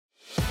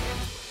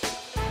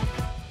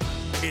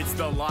It's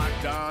the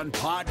Locked On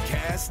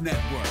Podcast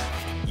Network,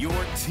 your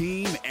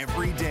team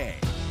every day.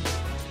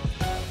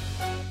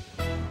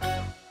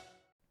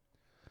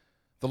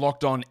 The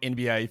Locked On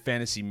NBA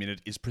Fantasy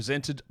Minute is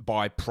presented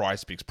by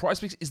PrizePicks.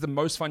 PrizePicks is the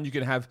most fun you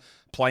can have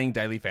playing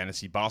daily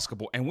fantasy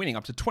basketball and winning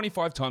up to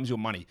 25 times your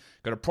money.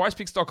 Go to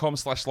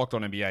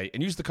prizepicks.com/LockedOnNBA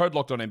and use the code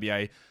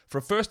LockedOnNBA for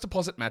a first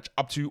deposit match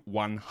up to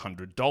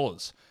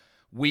 $100.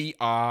 We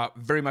are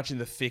very much in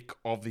the thick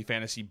of the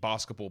fantasy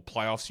basketball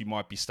playoffs. You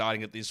might be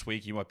starting it this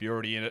week. You might be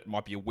already in it. It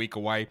might be a week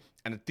away.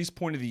 And at this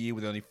point of the year,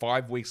 with only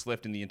 5 weeks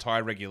left in the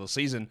entire regular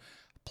season,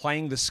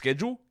 playing the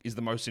schedule is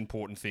the most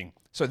important thing.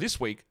 So this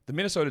week, the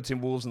Minnesota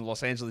Timberwolves and the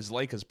Los Angeles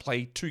Lakers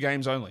play 2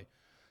 games only.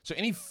 So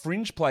any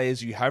fringe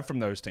players you have from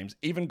those teams,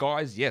 even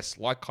guys, yes,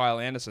 like Kyle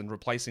Anderson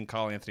replacing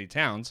Karl Anthony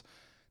Towns,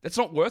 that's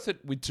not worth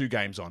it with 2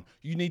 games on.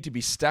 You need to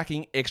be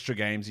stacking extra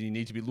games, and you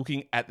need to be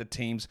looking at the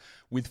teams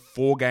with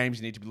 4 games.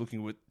 You need to be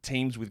looking at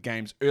teams with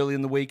games early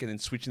in the week and then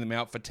switching them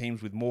out for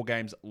teams with more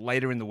games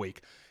later in the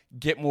week.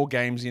 Get more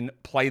games in,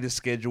 play the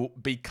schedule,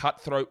 be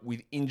cutthroat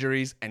with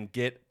injuries, and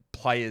get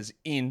players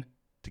in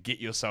to get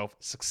yourself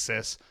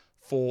success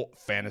for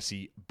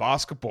fantasy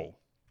basketball.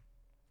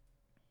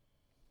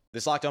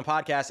 This Locked On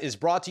podcast is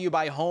brought to you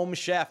by Home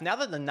Chef. Now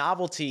that the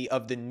novelty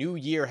of the new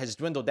year has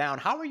dwindled down,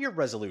 how are your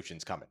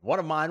resolutions coming? One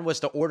of mine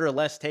was to order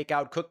less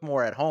takeout, cook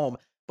more at home,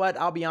 but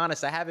I'll be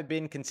honest, I haven't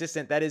been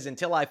consistent. That is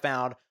until I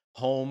found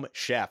Home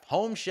Chef.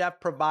 Home Chef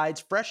provides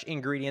fresh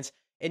ingredients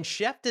and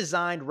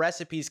chef-designed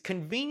recipes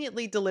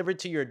conveniently delivered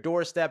to your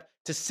doorstep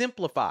to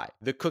simplify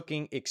the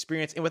cooking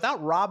experience and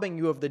without robbing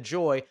you of the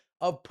joy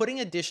of putting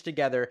a dish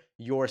together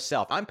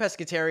yourself. I'm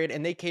pescatarian,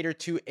 and they cater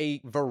to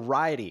a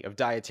variety of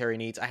dietary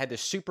needs. I had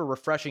this super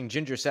refreshing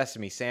ginger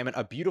sesame salmon,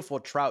 a beautiful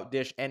trout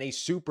dish, and a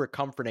super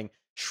comforting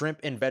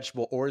shrimp and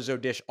vegetable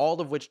orzo dish, all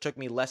of which took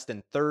me less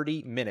than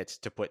 30 minutes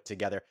to put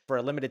together. For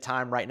a limited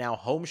time right now,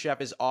 Home Chef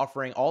is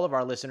offering all of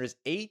our listeners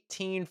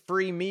 18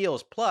 free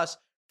meals, plus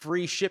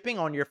free shipping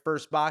on your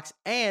first box,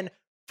 and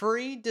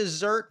free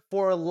dessert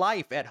for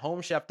life at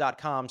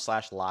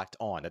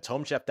homechef.com/lockedon. That's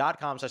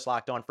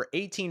homechef.com/lockedon for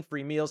 18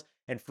 free meals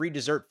and free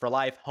dessert for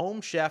life.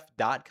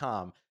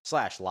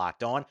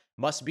 Homechef.com/lockedon.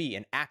 Must be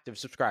an active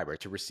subscriber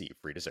to receive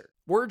free dessert.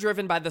 We're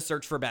driven by the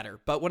search for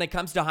better, but when it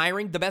comes to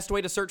hiring, the best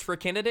way to search for a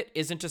candidate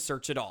isn't to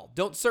search at all.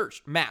 Don't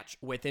search, match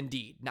with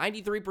Indeed.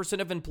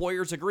 93% of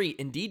employers agree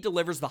Indeed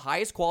delivers the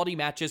highest quality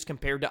matches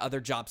compared to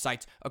other job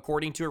sites,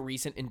 according to a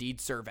recent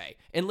Indeed survey.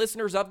 And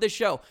listeners of this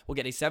show will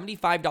get a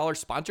 $75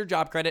 sponsored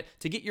job credit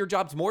to get your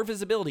jobs more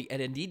visibility at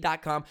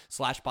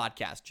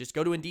Indeed.com/podcast. Just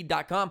go to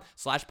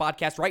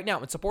Indeed.com/podcast right now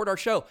and support our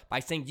show by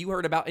saying you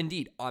heard about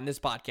Indeed on this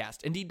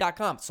podcast.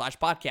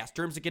 Indeed.com/podcast.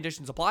 Terms and conditions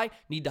apply.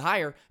 Need to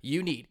hire?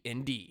 You need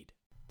Indeed.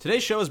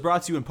 Today's show is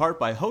brought to you in part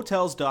by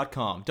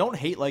Hotels.com. Don't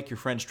hate like your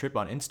friend's trip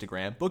on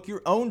Instagram. Book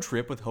your own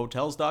trip with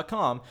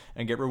Hotels.com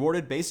and get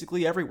rewarded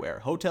basically everywhere.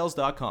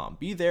 Hotels.com.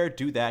 Be there,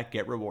 do that,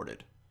 get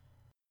rewarded.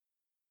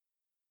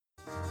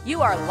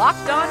 You are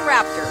Locked On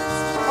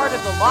Raptors, part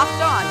of the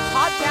Locked On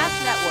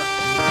Podcast Network.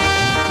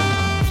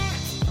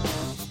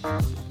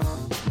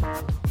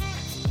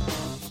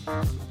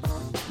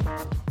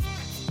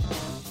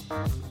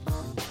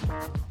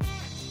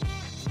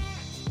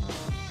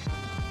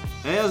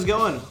 Hey, how's it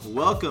going?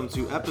 Welcome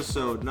to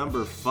episode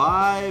number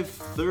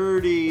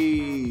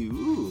 530. I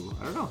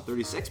don't know,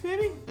 36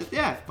 maybe?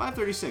 Yeah,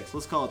 536.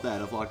 Let's call it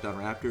that, of Locked On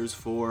Raptors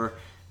for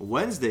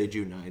Wednesday,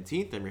 June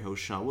 19th. I'm your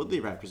host, Sean Woodley,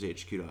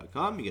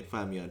 RaptorsHQ.com. You can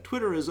find me on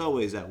Twitter, as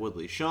always, at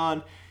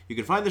WoodleySean. You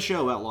can find the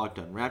show at Locked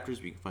On Raptors,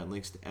 where you can find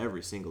links to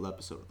every single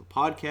episode of the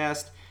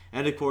podcast.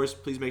 And, of course,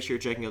 please make sure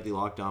you're checking out the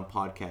Locked On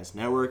Podcast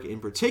Network. In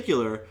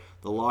particular,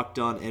 the Locked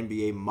On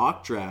NBA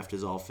mock draft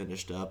is all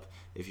finished up.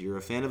 If you're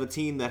a fan of a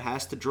team that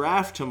has to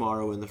draft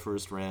tomorrow in the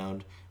first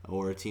round,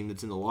 or a team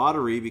that's in the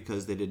lottery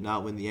because they did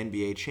not win the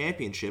NBA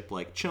championship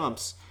like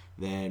chumps,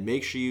 then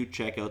make sure you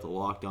check out the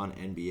Locked On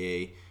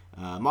NBA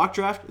mock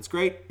draft. It's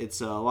great. It's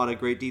a lot of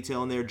great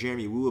detail in there.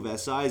 Jeremy Wu of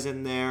SI is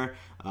in there,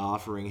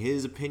 offering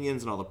his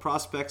opinions on all the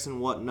prospects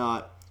and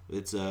whatnot.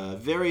 It's a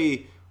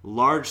very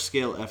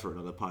large-scale effort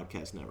on the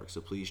podcast network, so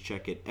please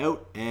check it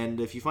out. And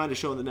if you find a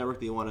show on the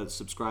network that you want to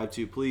subscribe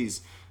to, please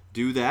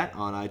do that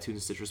on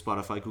iTunes, Stitcher,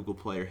 Spotify, Google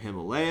Play, or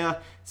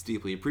Himalaya. It's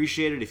deeply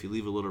appreciated if you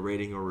leave a little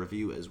rating or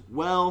review as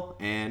well.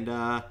 And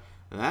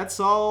that's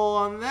all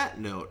on that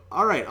note.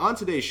 All right, on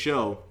today's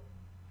show,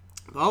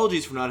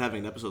 apologies for not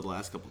having an episode the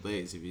last couple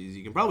days. As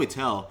you can probably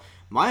tell,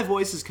 my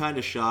voice is kind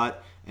of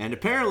shot, and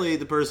apparently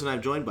the person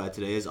I'm joined by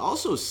today is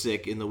also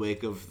sick in the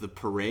wake of the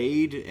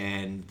parade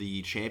and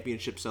the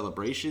championship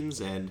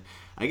celebrations, and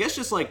I guess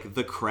just like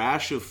the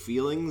crash of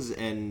feelings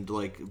and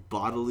like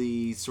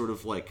bodily sort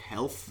of like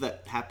health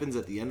that happens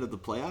at the end of the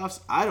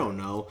playoffs. I don't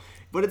know,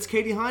 but it's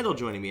Katie Heindl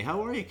joining me.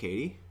 How are you,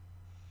 Katie?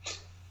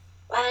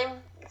 I'm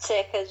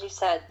sick, as you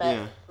said, but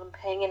yeah. I'm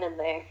hanging in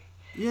there.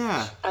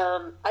 Yeah.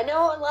 I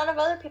know a lot of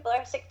other people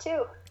are sick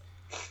too.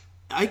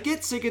 I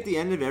get sick at the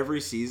end of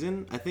every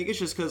season. I think it's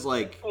just because,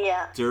 like,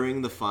 yeah,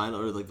 during the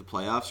final or, like, the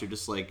playoffs, you're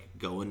just, like,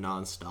 going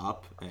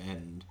nonstop.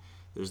 And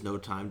there's no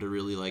time to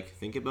really like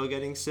think about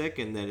getting sick,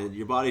 and then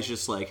your body's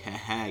just like,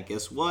 haha,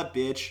 guess what,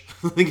 bitch?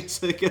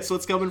 Guess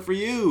what's coming for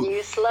you?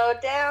 You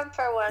slowed down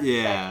for 1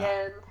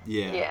 second.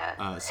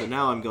 Yeah. So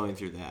now I'm going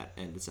through that,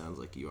 and it sounds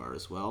like you are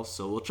as well.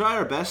 So we'll try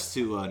our best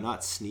to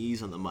not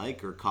sneeze on the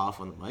mic or cough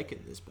on the mic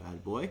in this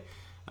bad boy.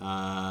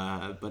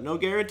 But no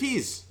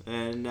guarantees.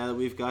 And now that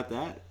we've got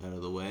that out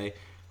of the way,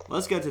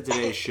 let's get to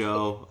today's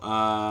show.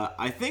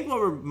 I think what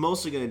we're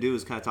mostly going to do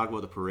is kind of talk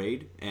about the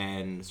parade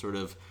and sort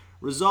of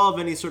resolve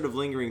any sort of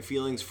lingering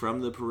feelings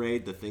from the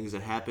parade, the things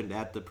that happened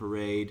at the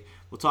parade.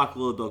 We'll talk a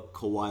little about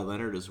Kawhi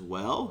Leonard as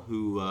well,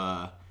 who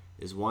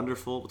is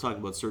wonderful. We'll talk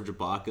about Serge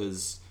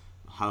Ibaka's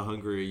How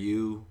Hungry Are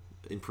You?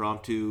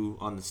 Impromptu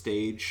on the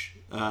stage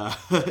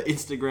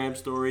Instagram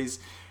stories.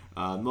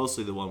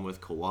 Mostly the one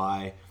with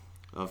Kawhi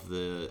of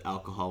the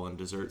alcohol and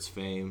desserts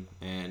fame.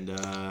 And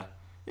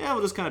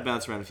we'll just kind of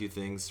bounce around a few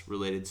things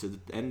related to the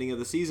ending of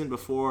the season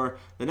before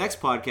the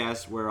next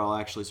podcast, where I'll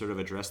actually sort of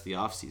address the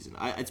offseason.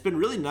 It's been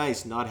really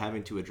nice not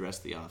having to address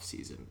the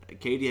offseason.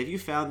 Katie, have you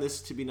found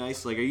this to be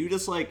nice? Like, are you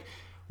just like,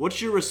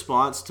 what's your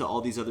response to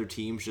all these other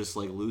teams just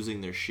like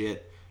losing their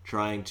shit,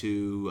 trying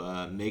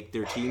to make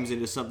their teams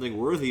into something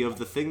worthy of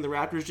the thing the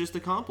Raptors just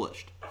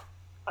accomplished?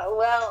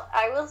 Well,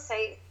 I will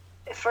say,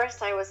 at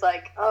first I was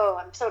like, oh,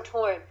 I'm so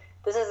torn.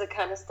 This is the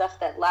kind of stuff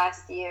that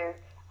last year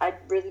I'd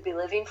really be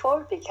living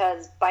for,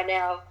 because by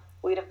now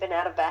we'd have been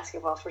out of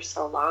basketball for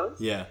so long.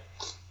 Yeah.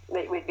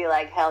 We'd be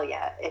like, hell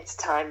yeah, it's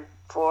time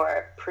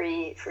for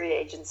pre-free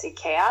agency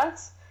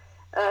chaos.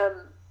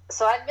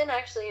 So I've been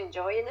actually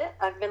enjoying it.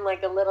 I've been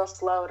like a little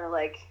slow to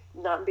like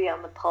not be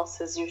on the pulse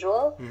as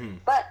usual. Mm-hmm.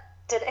 But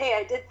today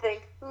I did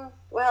think,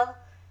 well,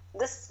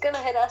 this is going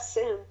to hit us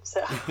soon.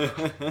 So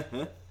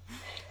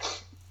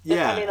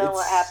depending on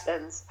what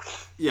happens.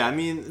 Yeah, I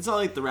mean, it's not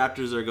like the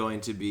Raptors are going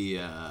to be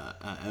out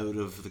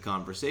of the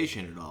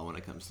conversation at all when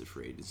it comes to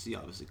free agency.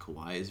 Obviously,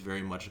 Kawhi is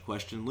very much a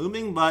question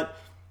looming, but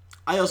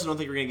I also don't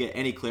think we're going to get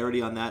any clarity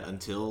on that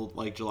until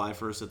like July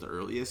 1st at the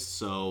earliest.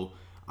 So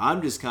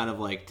I'm just kind of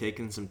like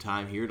taking some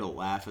time here to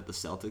laugh at the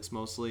Celtics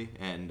mostly,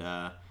 and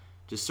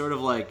just sort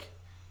of like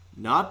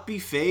not be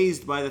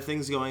fazed by the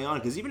things going on.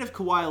 Because even if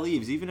Kawhi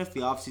leaves, even if the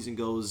offseason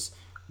goes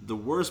the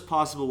worst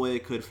possible way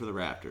it could for the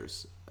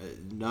Raptors,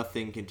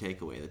 nothing can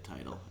take away the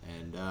title.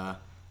 And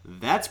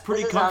that's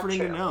pretty comforting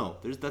to know.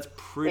 That's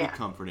pretty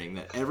comforting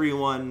that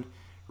everyone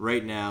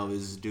right now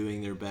is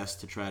doing their best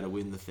to try to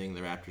win the thing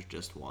the Raptors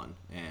just won.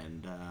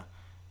 And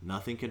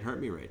nothing can hurt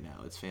me right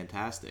now. It's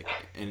fantastic.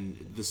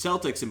 And the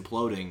Celtics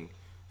imploding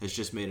has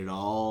just made it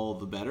all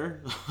the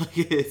better.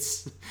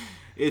 It's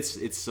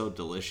so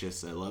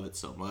delicious. I love it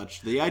so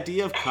much. The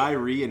idea of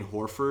Kyrie and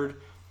Horford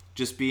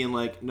just being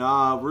like,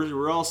 nah,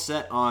 we're all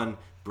set on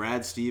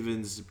Brad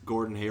Stevens,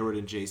 Gordon Hayward,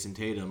 and Jason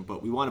Tatum,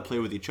 but we want to play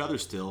with each other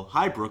still.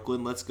 Hi,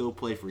 Brooklyn, let's go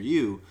play for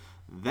you.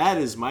 That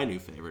is my new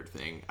favorite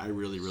thing. I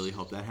really, really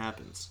hope that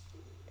happens.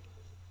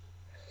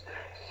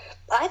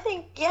 I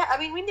think, I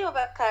mean, we knew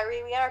about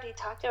Kyrie. We already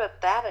talked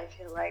about that, I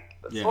feel like,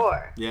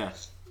 before. Yeah.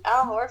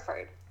 Al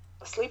Horford,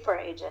 a sleeper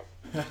agent.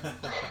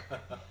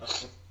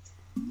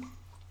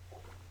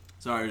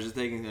 Sorry, I was just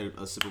taking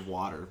a sip of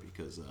water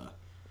because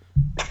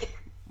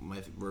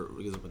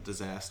because of a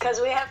disaster. Because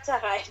we have to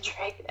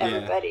hydrate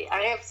everybody. I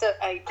have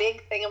a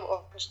big thing of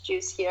orange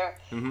juice here,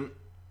 and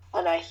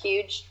a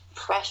huge,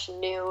 fresh,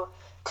 new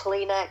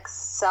Kleenex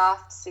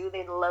soft,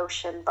 soothing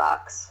lotion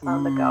box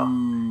on the go.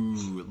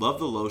 Ooh, love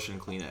the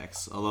lotion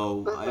Kleenex.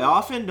 Although I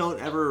often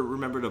don't ever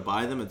remember to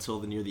buy them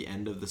until near the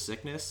end of the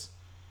sickness.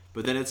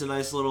 But then it's a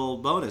nice little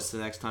bonus the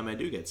next time I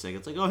do get sick.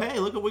 It's like, oh, hey,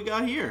 look what we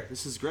got here.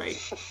 This is great.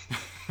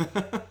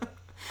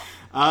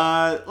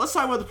 Let's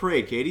talk about the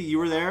parade, Katie. You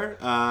were there.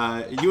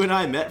 You and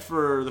I met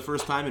for the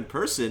first time in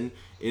person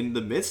in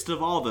the midst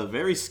of all the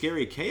very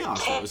scary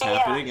chaos that was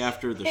happening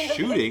after the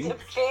shooting.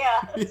 Midst of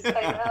chaos,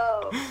 I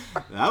know.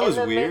 That was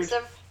weird. In the midst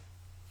of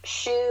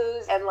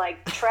shoes and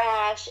like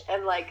trash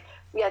and like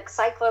we had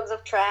cyclones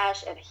of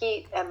trash and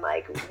heat and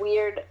like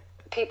weird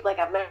people, like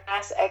a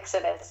mass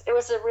exodus. It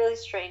was a really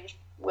strange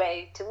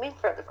way to meet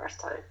for the first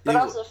time, but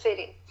also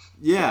fitting.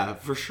 Yeah,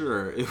 for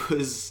sure. It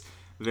was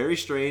very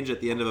strange at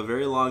the end of a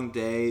very long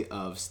day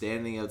of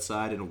standing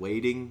outside and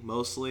waiting,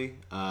 mostly.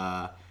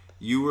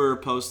 You were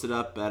posted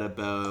up at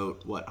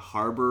about,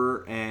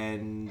 Harbor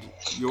and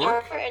York?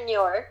 Harbor and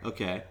York.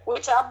 Okay.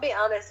 Which, I'll be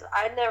honest,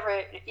 I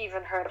never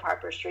even heard of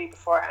Harbor Street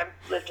before. I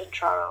lived in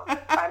Toronto.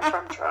 I'm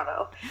from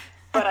Toronto.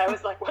 But I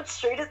was like, what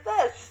street is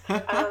this?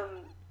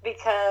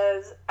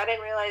 Because I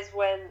didn't realize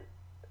when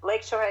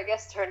Lakeshore, I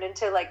guess, turned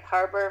into, like,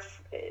 Harbor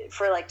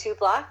for, like, 2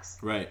 blocks.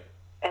 Right.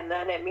 And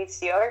then it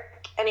meets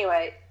York.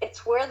 Anyway,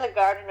 it's where the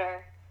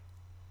Gardiner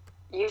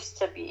used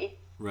to be.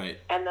 Right.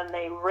 And then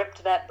they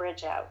ripped that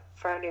bridge out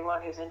for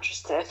anyone who's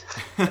interested.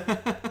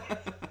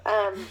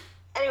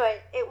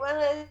 Anyway, it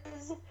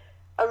was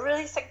a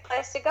really sick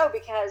place to go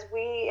because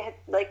we had,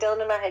 like,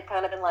 Dylan and I had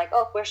kind of been like,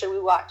 oh, where should we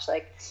watch?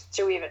 Like,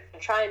 should we even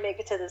try and make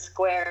it to the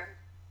square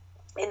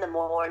in the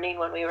morning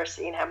when we were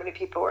seeing how many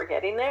people were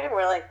getting there? And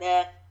we're like,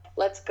 nah,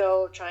 let's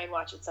go try and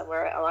watch it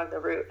somewhere along the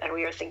route. And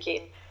we were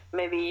thinking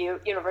maybe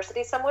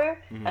university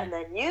somewhere, and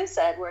then you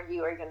said where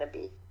you were going to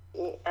be,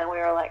 and we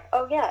were like,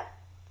 oh yeah,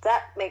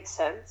 that makes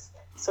sense.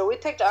 So we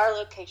picked our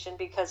location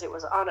because it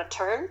was on a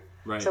turn,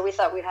 Right. so we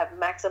thought we'd have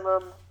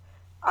maximum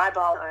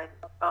eyeball time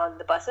on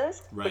the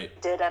buses. Right.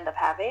 We did end up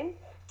having.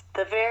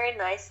 The very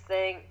nice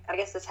thing, I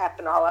guess this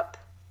happened all up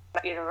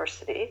at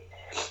university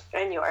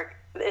in York,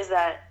 is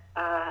that,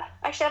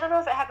 actually I don't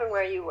know if it happened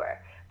where you were,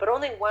 but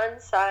only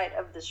one side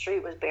of the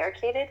street was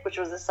barricaded, which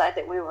was the side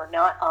that we were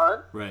not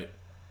on. Right.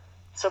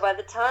 So by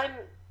the time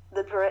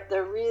the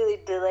really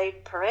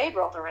delayed parade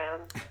rolled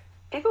around,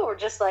 people were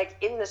just like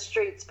in the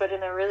streets, but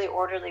in a really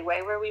orderly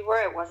way where we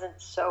were. It wasn't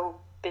so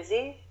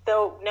busy.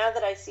 Though now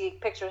that I see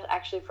pictures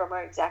actually from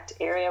our exact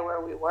area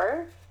where we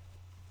were,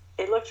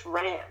 it looked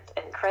rammed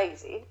and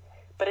crazy,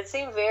 but it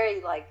seemed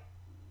very like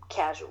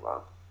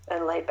casual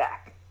and laid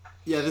back.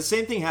 Yeah, the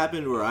same thing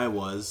happened where I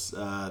was.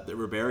 There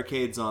were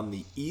barricades on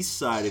the east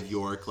side of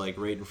York, like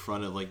right in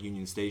front of like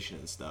Union Station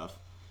and stuff.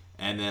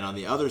 And then on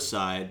the other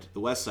side,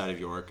 the west side of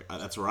York,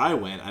 that's where I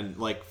went. And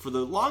like for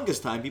the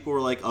longest time, people were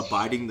like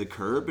abiding the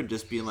curb and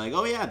just being like,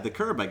 "Oh yeah, the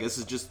curb. I guess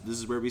this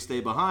is where we stay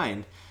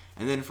behind."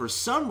 And then for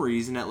some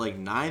reason, at like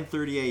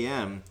 9:30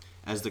 a.m.,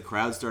 as the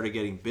crowd started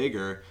getting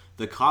bigger,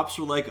 the cops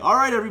were like, "All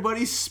right,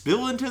 everybody,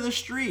 spill into the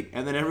street."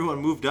 And then everyone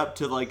moved up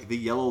to like the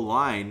yellow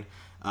line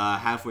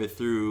halfway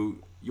through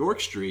York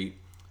Street.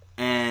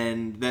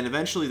 And then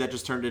eventually that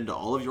just turned into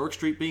all of York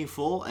Street being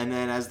full. And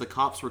then as the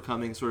cops were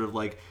coming, sort of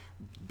like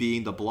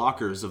being the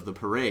blockers of the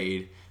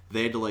parade,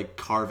 they had to like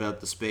carve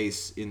out the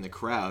space in the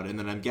crowd. And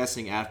then I'm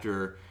guessing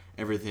after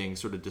everything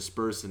sort of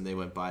dispersed and they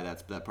went by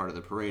that part of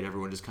the parade,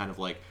 everyone just kind of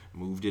like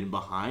moved in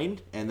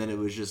behind, and then it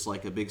was just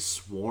like a big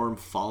swarm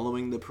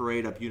following the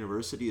parade up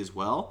University as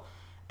well.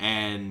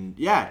 And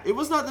yeah, it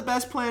was not the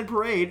best planned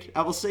parade,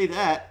 I will say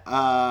that.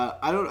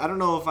 I don't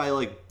know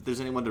if there's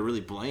anyone to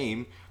really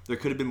blame. There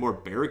could have been more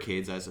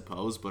barricades, I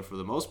suppose, but for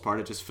the most part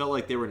it just felt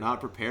like they were not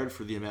prepared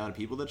for the amount of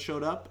people that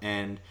showed up.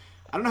 And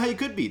I don't know how you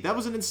could be. That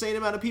was an insane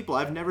amount of people.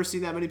 I've never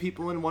seen that many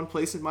people in one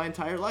place in my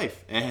entire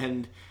life.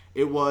 And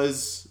it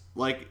was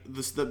like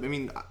this.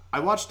 I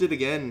watched it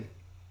again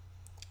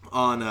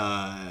on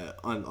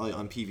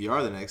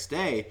PVR the next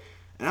day,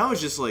 and I was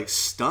just like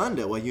stunned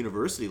at what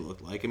University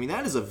looked like. I mean,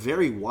 that is a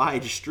very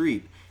wide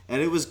street,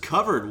 and it was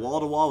covered wall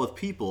to wall with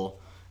people.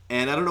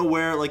 And I don't know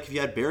where, like, if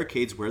you had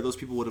barricades, where those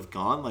people would have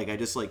gone. Like, I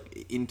just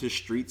like into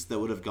streets that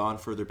would have gone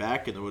further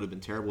back, and there would have been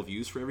terrible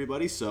views for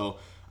everybody. So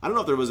I don't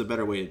know if there was a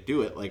better way to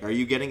do it. Like, are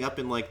you getting up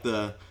in, like,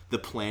 the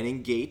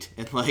planning gate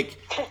and, like,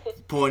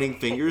 pointing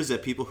fingers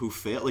at people who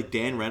failed? Like,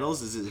 Dan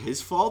Reynolds, is it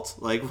his fault?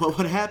 Like,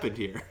 what happened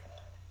here?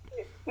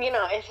 You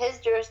know, if his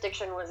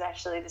jurisdiction was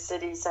actually the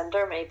city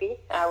center, maybe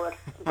I would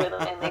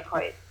willingly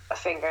point a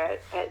finger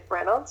at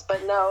Reynolds.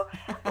 But no,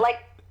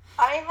 like,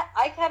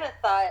 I kind of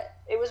thought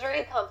it was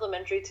very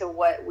complimentary to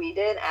what we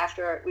did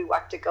after we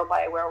walked to go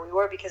by where we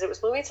were, because it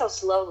was moving so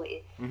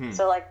slowly. Mm-hmm.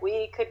 So, like,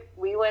 we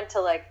went to,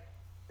 like,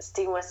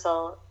 Steam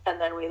Whistle,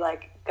 and then we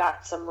like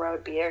got some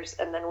road beers,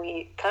 and then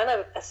we kind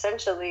of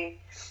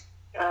essentially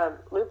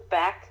looped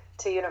back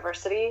to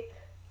University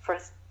for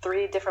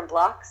 3 different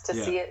blocks to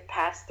see it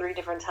pass 3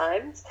 different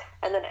times.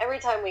 And then every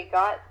time we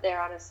got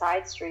there on a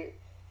side street,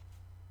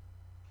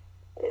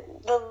 it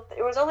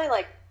was only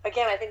like,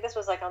 again, I think this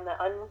was like on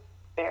the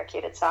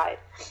unbarricaded side,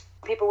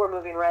 people were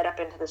moving right up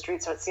into the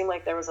street, so it seemed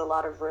like there was a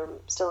lot of room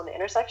still in the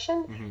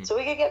intersection. Mm-hmm. So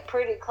we could get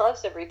pretty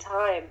close every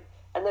time.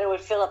 And then it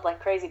would fill up like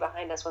crazy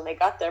behind us when they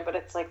got there. But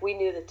it's like we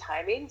knew the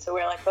timing, so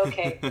we were like,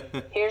 okay,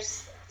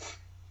 here's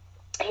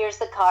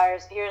the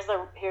cars, here's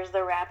the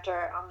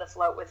Raptor on the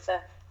float with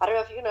the, I don't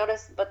know if you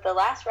noticed, but the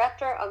last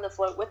Raptor on the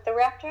float with the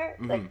Raptor,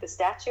 mm-hmm. like the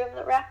statue of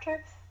the Raptor,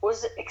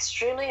 was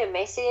extremely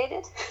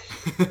emaciated.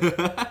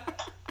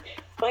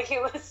 Like,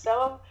 it was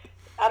so,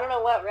 I don't know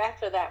what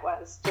Raptor that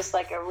was, just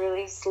like a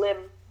really slim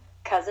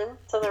cousin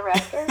to the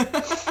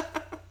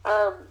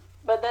Raptor.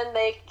 But then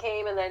they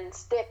came, and then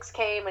Styx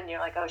came, and you're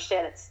like, oh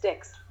shit, it's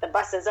Styx. The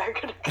buses are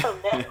going to come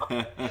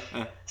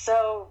now.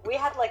 So we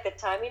had like the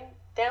timing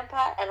down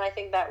pat, and I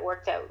think that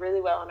worked out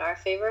really well in our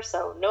favor.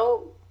 So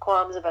no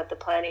qualms about the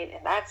planning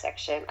in that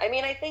section. I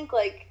mean, I think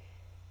like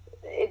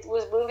it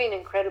was moving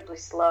incredibly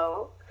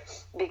slow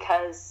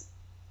because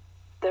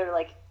they're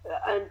like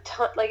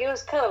it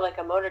was kind of like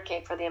a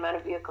motorcade for the amount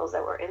of vehicles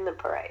that were in the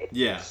parade.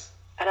 Yeah.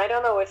 And I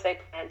don't know if they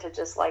planned to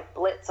just, like,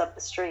 blitz up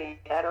the street.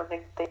 I don't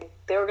think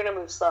they were going to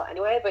move slow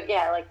anyway. But,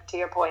 yeah, like, to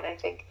your point, I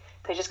think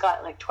they just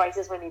got, like, twice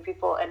as many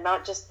people. And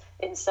not just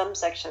in some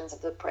sections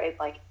of the parade,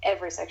 like,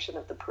 every section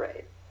of the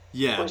parade.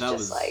 Yeah, was that just,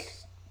 was, like,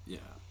 yeah,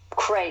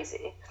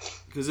 crazy.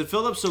 Because it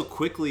filled up so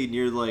quickly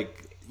near,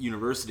 like,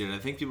 University. And I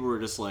think people were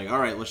just like, all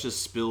right, let's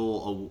just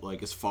spill,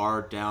 like, as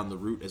far down the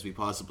route as we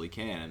possibly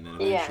can. And then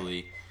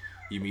eventually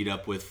you meet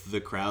up with the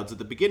crowds at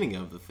the beginning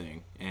of the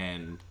thing.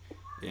 And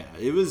yeah,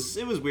 it was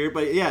weird,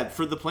 but yeah,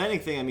 for the planning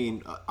thing, I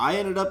mean, I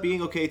ended up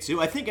being okay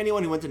too. I think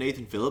anyone who went to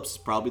Nathan Phillips is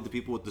probably the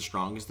people with the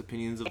strongest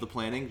opinions of the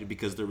planning,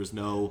 because there was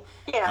no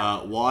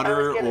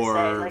water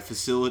or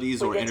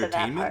facilities or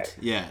entertainment.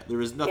 Yeah, there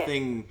was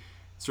nothing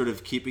sort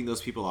of keeping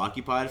those people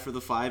occupied for the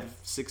 5,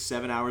 6,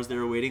 7 hours they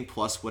were waiting,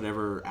 plus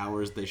whatever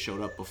hours they showed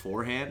up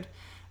beforehand.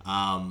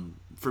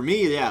 For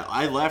me, yeah,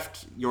 I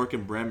left York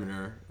and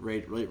Bremer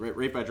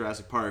right by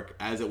Jurassic Park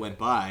as it went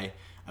by.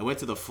 I went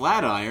to the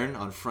Flatiron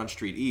on Front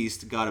Street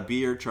East, got a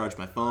beer, charged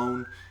my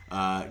phone,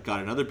 got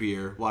another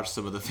beer, watched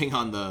some of the thing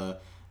on the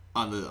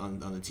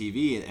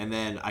TV, and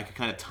then I could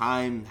kind of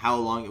time how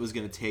long it was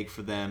going to take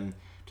for them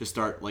to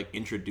start like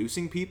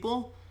introducing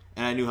people,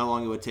 and I knew how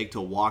long it would take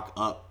to walk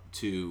up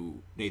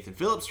to Nathan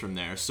Phillips from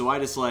there. So I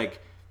just like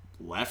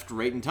left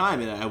right in time,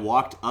 and I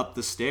walked up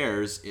the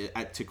stairs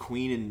to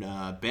Queen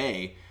and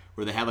Bay,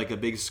 where they had like a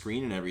big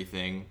screen and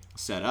everything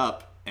set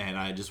up. And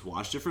I just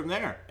watched it from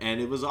there, and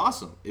it was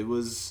awesome. It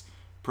was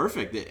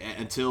perfect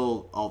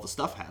until all the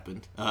stuff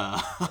happened.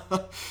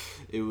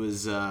 It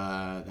was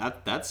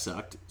that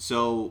sucked.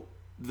 So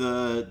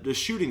the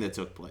shooting that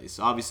took place,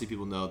 obviously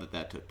people know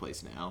that took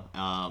place now.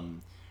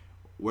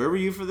 Where were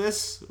you for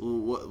this?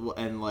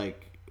 And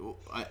like,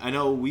 I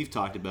know we've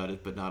talked about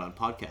it, but not on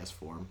podcast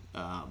form.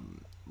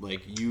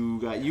 Like you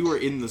were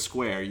in the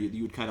square.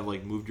 You had kind of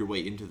like moved your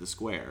way into the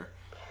square.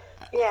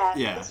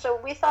 Yeah. So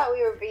we thought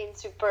we were being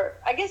super.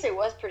 I guess it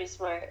was pretty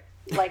smart.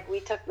 Like we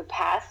took the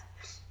path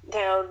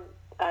down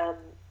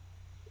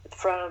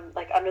from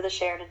like under the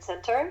Sheridan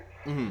Center,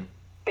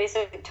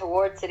 basically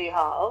towards City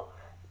Hall,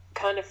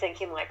 kind of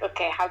thinking like,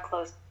 okay, how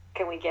close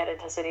can we get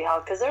into City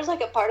Hall? Because there's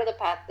like a part of the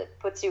path that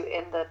puts you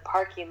in the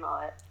parking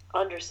lot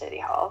under City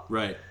Hall.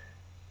 Right.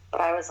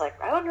 But I was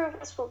like, I wonder if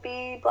this will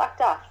be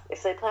blocked off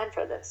if they plan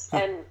for this.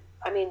 And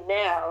I mean,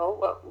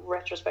 now,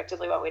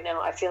 retrospectively, what we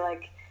know, I feel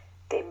like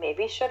they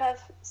maybe should have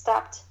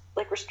stopped,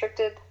 like,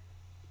 restricted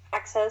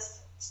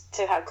access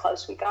to how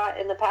close we got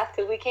in the path,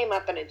 because we came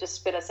up and it just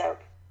spit us out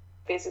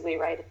basically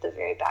right at the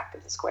very back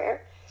of the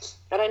square.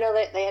 And I know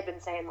that they had been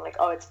saying, like,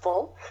 oh, it's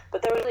full,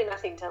 but there was really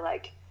nothing to,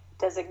 like,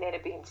 designate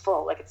it being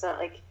full. Like, it's not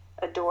like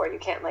a door. You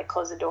can't, like,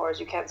 close the doors.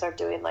 You can't start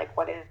doing, like,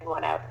 one in,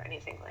 one out or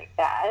anything like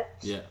that.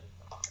 Yeah.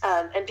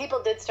 And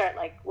people did start,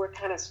 like, we're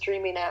kind of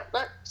streaming out.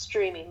 Not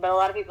streaming, but a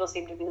lot of people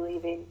seem to be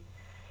leaving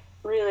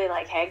really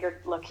like haggard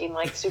looking,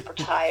 like super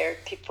tired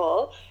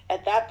people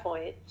at that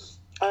point.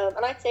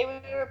 And I'd say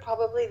we were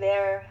probably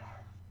there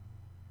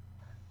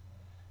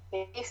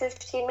maybe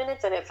 15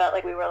 minutes, and it felt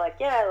like we were like,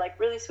 yeah, like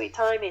really sweet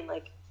timing.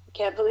 Like,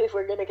 can't believe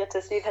we're going to get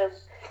to see them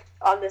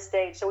on this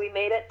stage. So we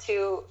made it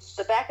to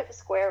the back of the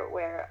square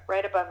where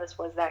right above us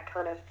was that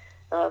kind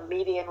of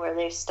median where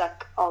they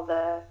stuck all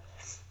the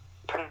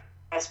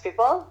press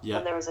people. Yeah.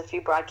 And there was a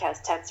few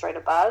broadcast tents right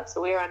above.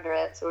 So we were under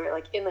it. So we were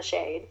like in the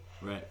shade.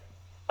 Right.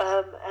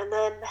 And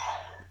then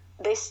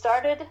they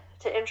started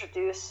to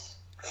introduce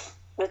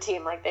the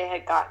team. Like, they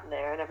had gotten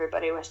there and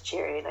everybody was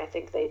cheering. I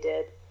think they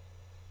did.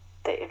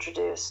 They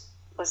introduced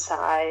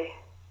Masai,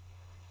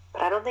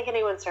 but I don't think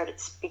anyone started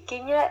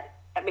speaking yet,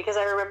 because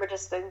I remember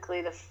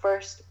distinctly the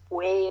first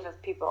wave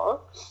of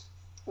people,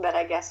 but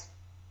I guess,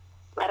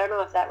 I don't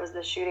know if that was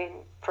the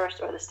shooting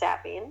first or the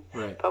stabbing,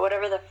 right. But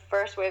whatever the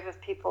first wave of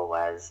people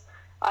was,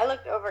 I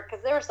looked over,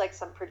 because there was like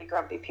some pretty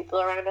grumpy people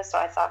around us, so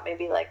I thought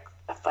maybe like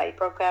a fight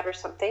broke out or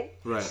something.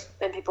 Right.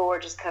 And people were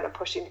just kind of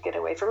pushing to get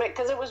away from it,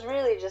 because it was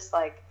really just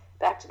like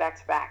back to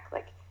back to back.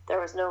 Like, there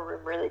was no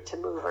room really to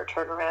move or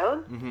turn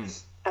around. Mm-hmm.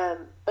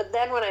 But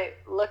then when I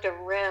looked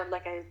around,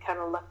 like I kind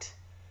of looked,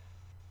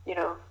 you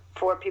know,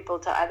 4 people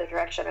to either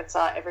direction and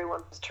saw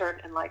everyone was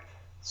turned and like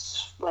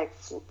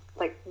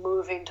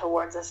moving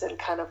towards us in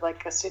kind of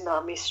like a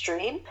tsunami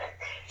stream.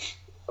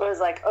 It was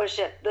like, oh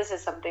shit, this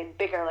is something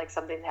bigger, like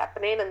something's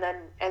happening. And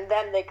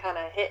then they kind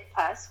of hit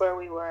us where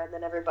we were, and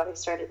then everybody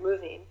started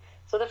moving.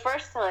 So the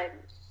first time,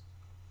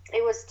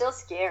 it was still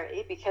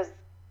scary because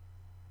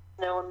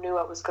no one knew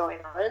what was going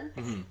on.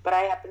 Mm-hmm. But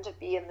I happened to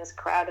be in this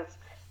crowd of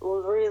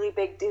really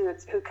big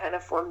dudes who kind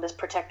of formed this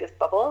protective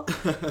bubble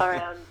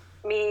around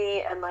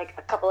me and like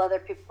a couple other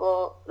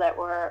people that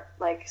were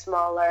like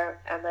smaller,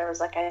 and there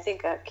was like, I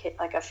think a kid,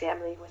 like a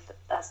family with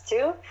us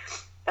too,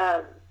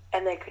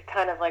 and they could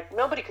kind of like,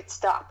 nobody could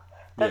stop.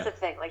 That's the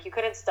thing, like you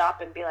couldn't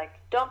stop and be like,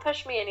 don't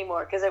push me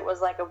anymore, because it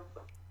was like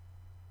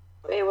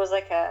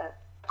a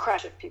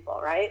crush of people,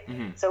 right?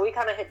 Mm-hmm. So we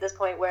kind of hit this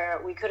point where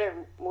we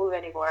couldn't move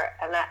anymore,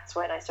 and that's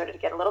when I started to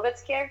get a little bit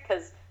scared,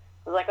 because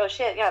I was like, oh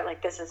shit, yeah,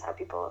 like this is how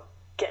people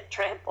get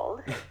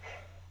trampled.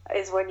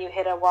 Is when you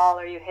hit a wall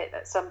or you hit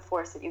some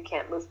force that you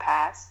can't move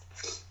past.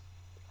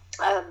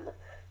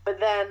 But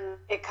then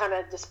it kind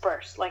of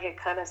dispersed. Like, it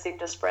kind of seemed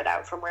to spread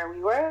out from where we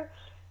were,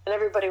 and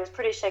everybody was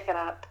pretty shaken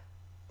up,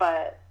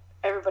 but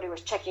everybody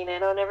was checking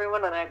in on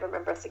everyone, and I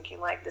remember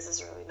thinking, like, this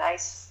is really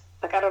nice.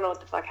 Like, I don't know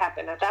what the fuck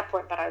happened at that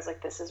point, but I was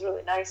like, this is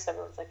really nice.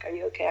 Everyone's like, are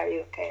you okay? Are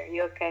you okay? Are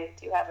you okay?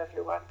 Do you have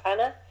everyone?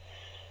 Kind of.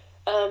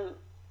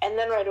 And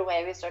then right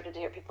away we started to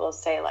hear people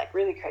say, like,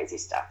 really crazy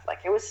stuff. Like,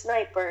 it was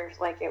snipers.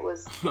 Like, it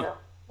was, you know,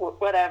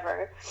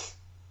 whatever.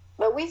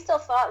 But we still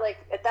thought, like,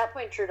 at that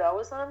point Trudeau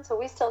was on, so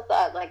we still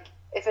thought, like,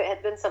 if it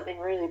had been something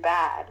really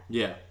bad,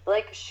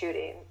 like a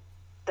shooting,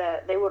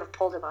 that they would have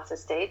pulled him off the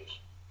stage.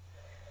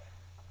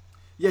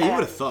 Yeah, you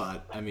would have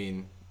thought. I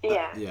mean,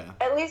 Yeah.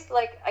 At least,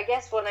 like, I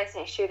guess when I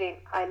say shooting,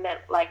 I meant,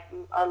 like,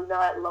 a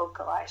not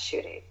localized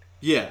shooting.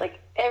 Yeah. Like,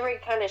 every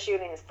kind of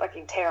shooting is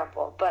fucking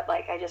terrible, but,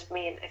 like, I just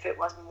mean if it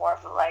was more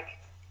of a, like,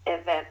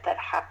 event that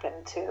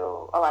happened to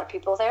a lot of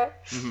people there.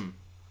 Mm-hmm.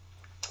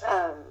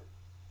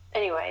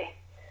 Anyway,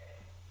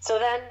 so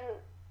then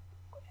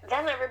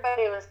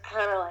everybody was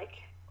kind of, like,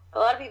 a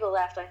lot of people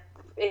left.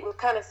 It was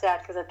kind of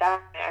sad because at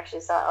that point I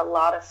actually saw a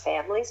lot of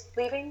families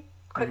leaving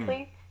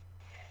quickly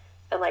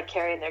and, like,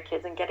 carrying their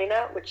kids and getting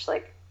out, which,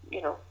 like,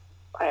 you know,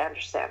 I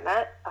understand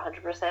that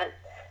 100%.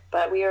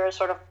 But we were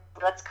sort of,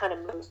 let's kind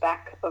of move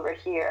back over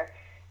here.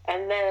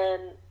 And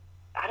then,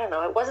 I don't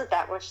know, it wasn't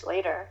that much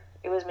later.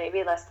 It was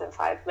maybe less than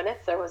 5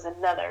 minutes. There was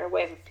another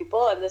wave of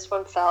people, and this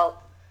one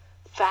felt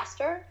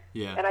faster.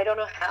 Yeah. And I don't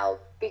know how,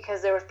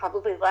 because there was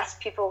probably less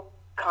people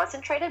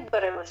concentrated,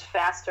 but it was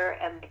faster,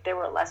 and there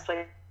were less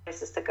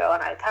places to go.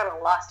 And I kind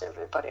of lost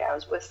everybody I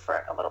was with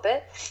for a little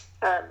bit.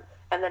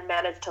 And then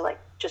managed to, like,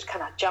 just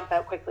kind of jump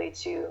out quickly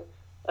to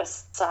a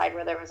side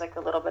where there was, like, a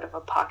little bit of a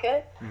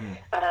pocket.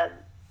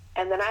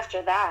 And then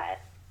after that,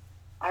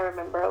 I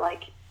remember,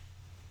 like,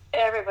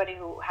 everybody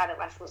who hadn't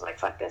left was like,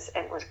 fuck this,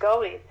 and was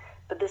going.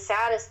 But the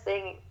saddest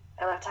thing,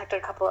 and I've talked to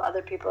a couple of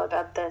other people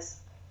about this,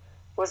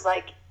 was,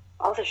 like,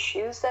 all the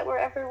shoes that were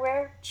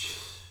everywhere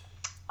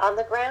on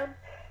the ground.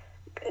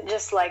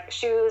 Just, like,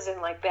 shoes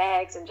and, like,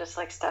 bags and just,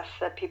 like, stuff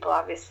that people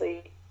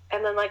obviously...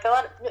 And then, like,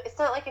 it's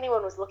not like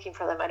anyone was looking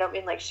for them. I don't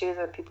mean, like, shoes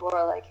when people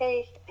were like,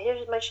 hey,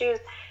 here's my shoes.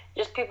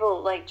 Just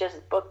people, like,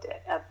 just booked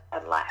it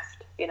and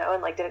left, you know,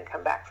 and, like, didn't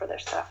come back for their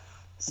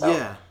stuff. So,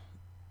 yeah.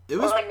 It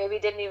was... Or, like, maybe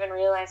didn't even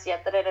realize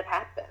yet that it had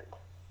happened.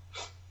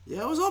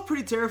 Yeah, it was all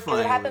pretty terrifying.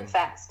 Because it happened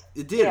fast.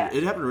 It did. Yeah.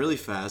 It happened really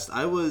fast.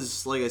 I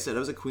was, like I said, I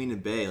was at Queen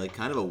and Bay, like,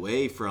 kind of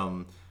away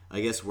from, I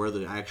guess, where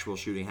the actual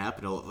shooting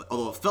happened.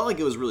 Although it felt like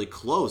it was really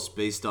close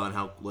based on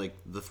how, like,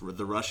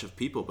 the rush of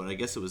people, but I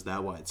guess it was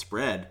that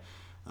widespread.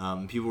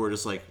 People were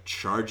just, like,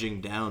 charging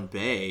down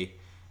Bay,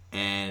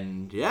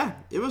 and, yeah,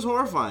 it was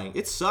horrifying.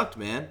 It sucked,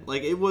 man.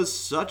 Like, it was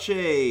such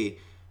a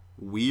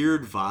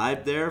weird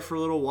vibe there for a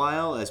little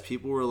while as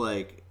people were,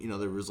 like, you know,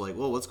 there was, like,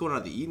 well, what's going on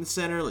at the Eaton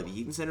Center? Like, the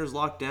Eaton Center's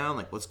locked down.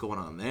 Like, what's going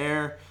on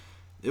there?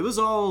 It was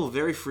all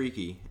very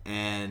freaky,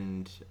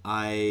 and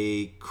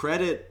I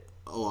credit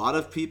a lot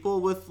of people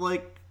with,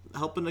 like,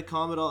 helping to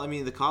calm it all. I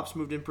mean, the cops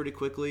moved in pretty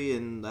quickly,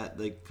 and that,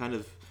 like, kind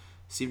of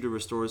seemed to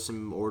restore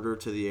some order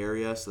to the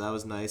area, so that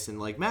was nice. And,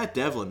 like, Matt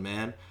Devlin,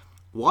 man,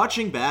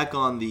 watching back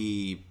on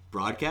the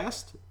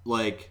broadcast,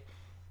 like,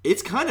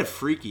 it's kind of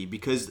freaky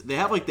because they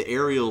have, like, the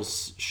aerial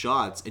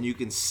shots, and you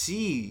can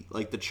see,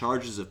 like, the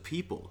charges of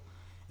people,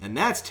 and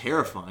that's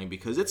terrifying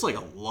because it's, like,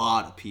 a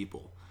lot of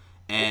people.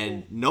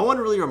 And no one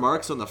really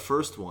remarks on the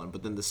first one,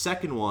 but then the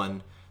second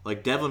one,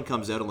 like, Devlin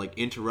comes out and, like,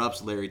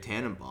 interrupts Larry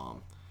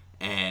Tannenbaum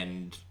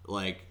and,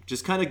 like,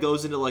 just kind of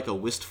goes into, like, a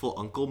wistful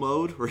uncle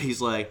mode where he's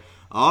like,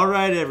 all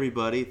right,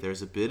 everybody,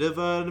 there's a bit of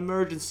an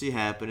emergency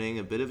happening,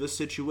 a bit of a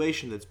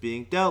situation that's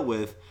being dealt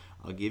with.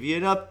 I'll give you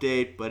an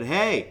update, but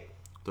hey,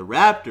 the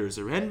Raptors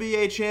are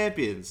NBA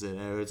champions,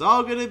 and it's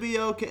all going to be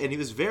okay. And he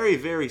was very,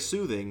 very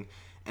soothing,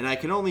 and I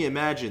can only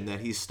imagine that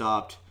he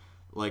stopped,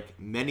 like,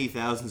 many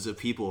thousands of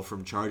people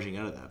from charging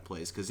out of that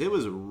place, because it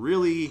was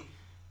really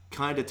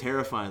kind of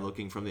terrifying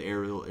looking from the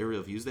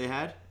aerial views they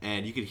had,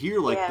 and you could hear,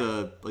 like,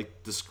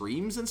 the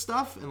screams and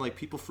stuff, and, like,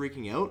 people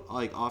freaking out,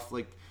 like, off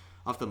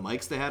the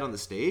mics they had on the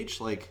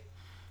stage, like,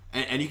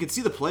 and you could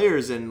see the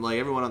players and, like,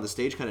 everyone on the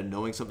stage kind of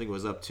knowing something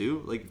was up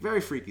too, like, very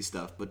freaky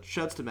stuff. But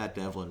shouts to Matt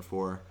Devlin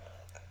for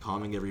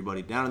calming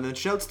everybody down, and then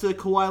shouts to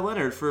Kawhi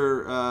Leonard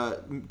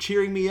for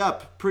cheering me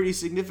up pretty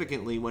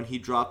significantly when he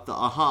dropped the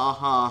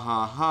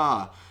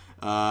aha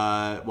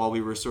while we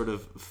were sort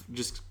of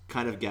just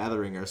kind of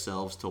gathering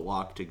ourselves to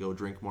walk to go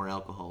drink more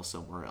alcohol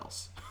somewhere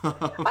else.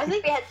 I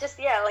think we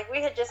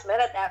had just met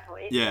at that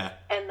point. Yeah.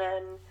 And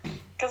then,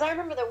 because I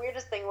remember the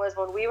weirdest thing was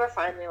when we were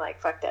finally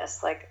like, fuck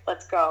this, like,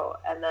 let's go.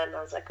 And then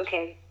I was like,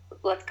 okay,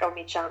 let's go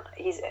meet Sean.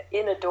 He's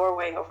in a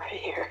doorway over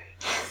here.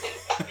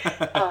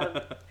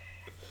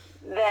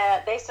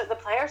 The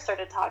players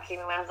started talking,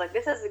 and I was like,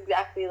 this is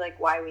exactly, like,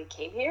 why we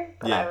came here.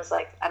 But I was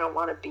like, I don't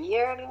want to be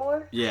here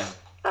anymore. Yeah.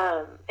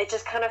 It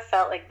just kind of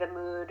felt like the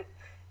mood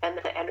and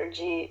the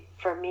energy,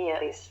 for me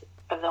at least,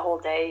 of the whole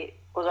day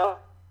was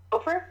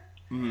over.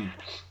 Mm-hmm.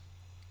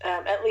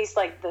 At least,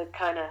 like, the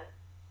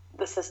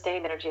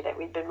sustained energy that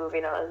we'd been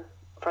moving on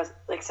for,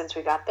 like, since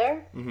we got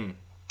there. Mm-hmm.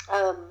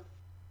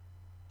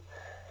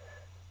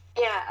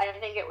 Yeah, I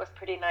think it was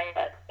pretty nice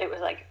that it was,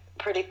 like,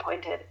 pretty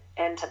pointed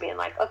into being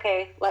like,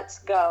 okay, let's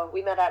go.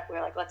 We met up. We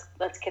were like,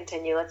 let's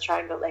continue. Let's try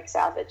and go, like,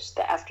 salvage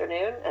the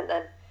afternoon. And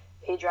then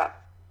he dropped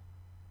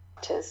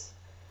his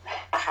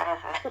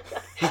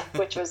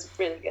which was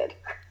really good.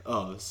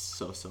 Oh,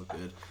 so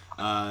good.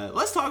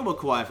 Let's talk about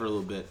Kawhi for a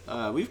little bit.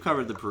 We've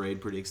covered the parade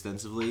pretty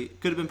extensively.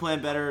 Could have been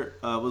planned better.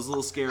 Was a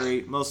little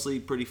scary. Mostly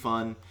pretty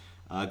fun.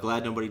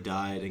 Glad nobody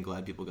died and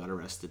glad people got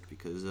arrested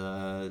because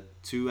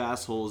 2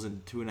 assholes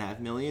and $2.5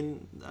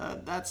 million,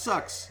 that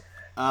sucks.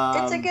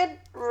 It's a good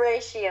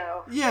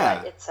ratio. Yeah.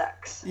 But it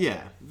sucks.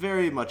 Yeah,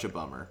 very much a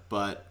bummer,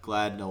 but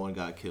glad no one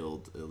got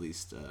killed. At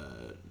least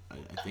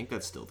I think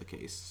that's still the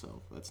case,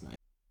 so that's nice.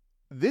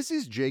 This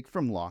is Jake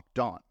from Locked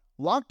On.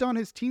 Locked On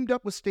has teamed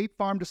up with State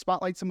Farm to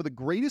spotlight some of the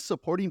greatest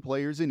supporting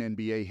players in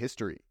NBA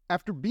history.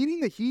 After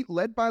beating the Heat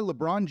led by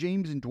LeBron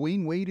James and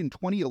Dwayne Wade in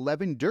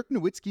 2011, Dirk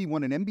Nowitzki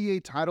won an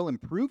NBA title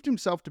and proved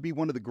himself to be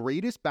one of the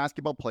greatest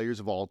basketball players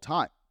of all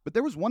time. But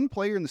there was one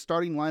player in the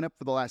starting lineup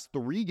for the last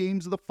 3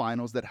 games of the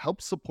finals that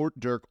helped support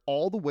Dirk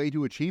all the way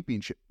to a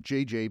championship,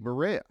 JJ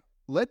Barea.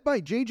 Led by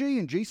JJ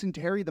and Jason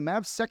Terry, the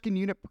Mavs' second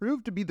unit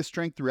proved to be the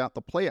strength throughout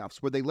the playoffs,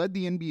 where they led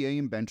the NBA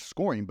in bench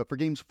scoring. But for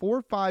games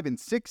 4, 5, and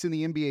 6 in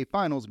the NBA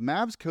Finals,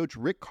 Mavs coach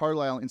Rick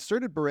Carlisle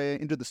inserted Barea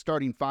into the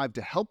starting 5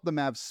 to help the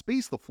Mavs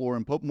space the floor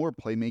and put more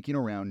playmaking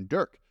around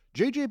Dirk.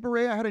 JJ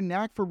Barea had a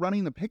knack for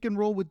running the pick and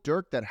roll with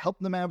Dirk that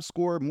helped the Mavs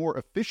score more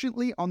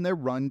efficiently on their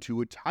run to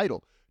a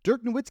title.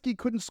 Dirk Nowitzki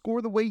couldn't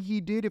score the way he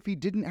did if he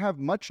didn't have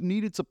much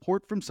needed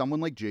support from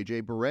someone like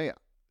JJ Barea.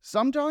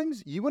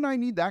 Sometimes you and I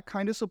need that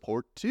kind of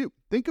support too.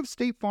 Think of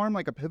State Farm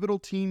like a pivotal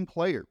team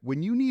player.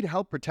 When you need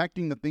help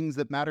protecting the things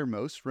that matter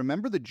most,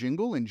 remember the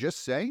jingle and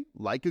just say,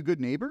 like a good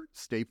neighbor,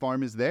 State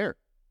Farm is there.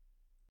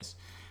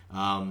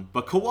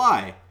 But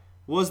Kawhi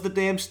was the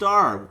damn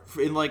star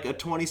in like a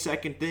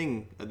 20-second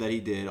thing that he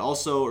did.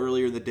 Also,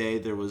 earlier in the day,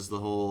 there was the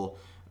whole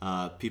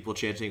people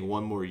chanting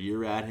 1 more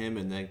year at him,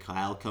 and then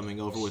Kyle coming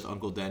over with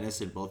Uncle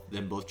Dennis and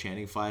both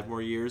chanting 5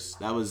 more years.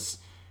 That was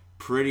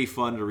pretty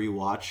fun to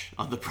rewatch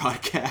on the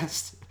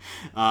broadcast.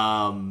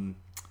 And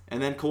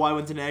then Kawhi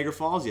went to Niagara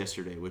Falls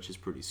yesterday, which is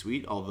pretty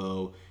sweet,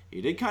 although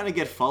he did kind of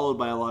get followed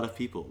by a lot of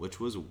people, which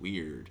was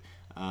weird.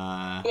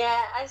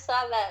 Yeah, I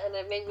saw that, and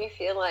it made me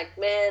feel like,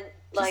 man,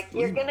 like,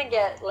 you're going to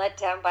get let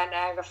down by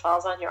Niagara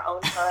Falls on your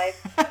own time,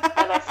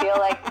 and I feel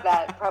like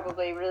that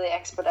probably really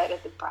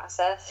expedited the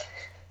process.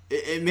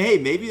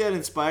 Maybe that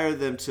inspired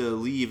them to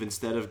leave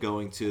instead of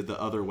going to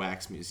the other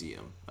wax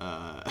museum.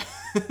 I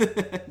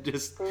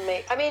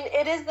mean,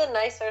 it is the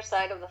nicer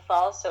side of the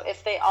falls, so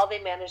if all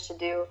they managed to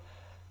do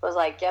was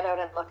like get out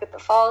and look at the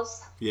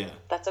falls, yeah,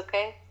 that's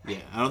okay. Yeah,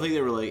 I don't think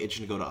they were like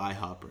itching to go to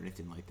IHOP or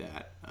anything like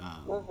that.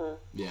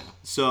 Yeah.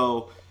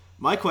 So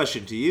my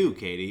question to you,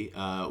 Katie,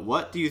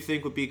 what do you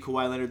think would be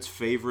Kawhi Leonard's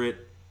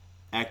favorite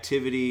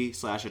activity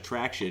 /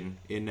 attraction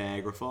in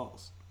Niagara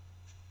Falls?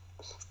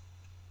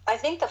 I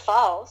think the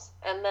falls,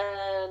 and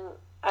then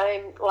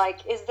I'm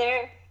like, is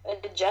there a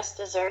Just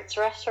Desserts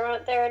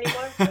restaurant there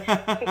anymore?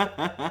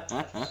 I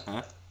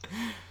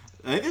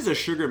think there's a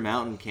Sugar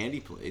Mountain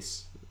candy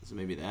place, so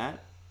maybe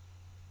that.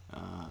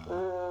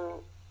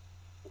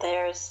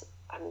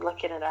 I'm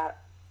looking it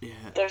up. Yeah.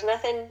 There's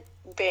nothing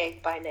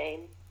big by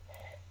name.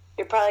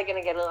 You're probably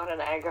gonna get a lot of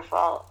Niagara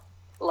Falls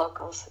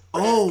locals.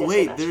 Oh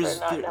wait,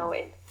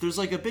 Knowing. There's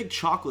like a big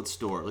chocolate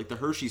store, like the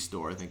Hershey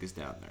store, I think is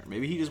down there.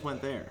 Maybe he just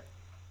went there.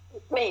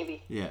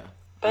 Maybe. Yeah.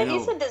 But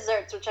he said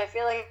desserts, which I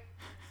feel like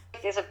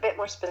is a bit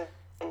more specific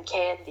than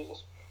candy.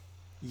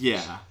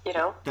 Yeah. You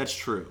know? That's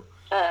true.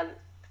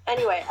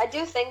 Anyway, I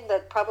do think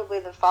that probably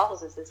the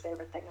falls is his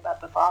favorite thing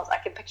about the falls. I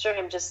can picture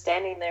him just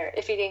standing there,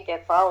 if he didn't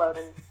get followed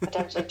and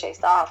potentially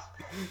chased off,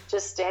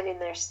 just standing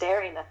there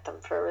staring at them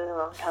for a really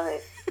long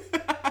time.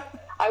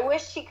 I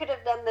wish he could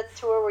have done the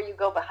tour where you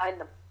go behind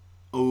them.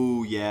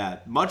 Oh, yeah.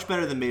 Much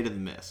better than Made of the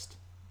Mist.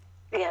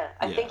 Yeah,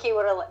 I think he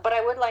would have, but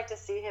I would like to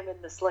see him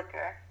in the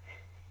slicker.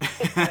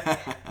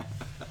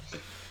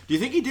 Do you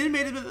think he did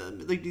Made of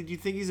the, like, do you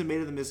think he's a Made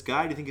of the Mist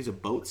guy? Do you think he's a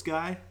boats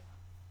guy?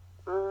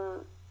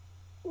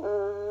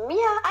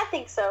 Yeah, I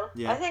think so.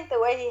 Yeah. I think the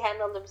way he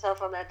handled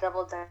himself on that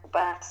double-deck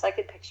bus, I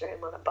could picture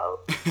him on a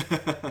boat.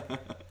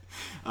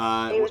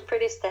 He was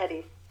pretty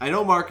steady. I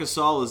know Marc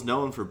Gasol is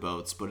known for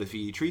boats, but if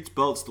he treats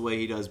boats the way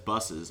he does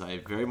buses, I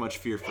very much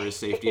fear for his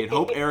safety and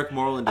hope Eric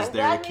Moreland is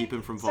there to keep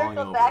him from falling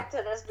over. Back to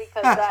this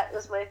because that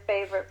was my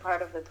favorite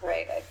part of the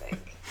parade, I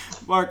think.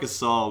 Marc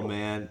Gasol,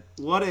 man.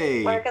 What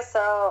a... Marc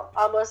Gasol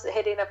almost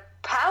hitting a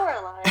power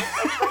line,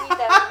 like bringing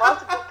down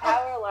multiple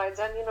power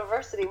lines on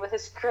University with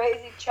his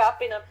crazy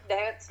chopping up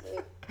dance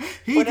move.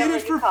 He did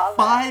it for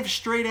 5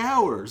 straight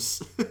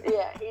hours.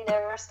 Yeah, he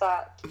never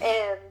stopped.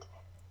 And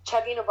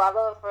chugging a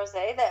bottle of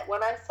rosé, that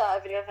when I saw a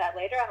video of that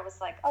later, I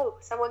was like, oh,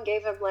 someone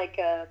gave him like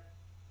a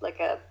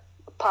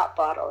pop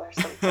bottle or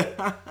something.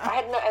 I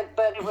had no,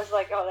 but it was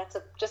like, oh, that's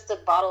just a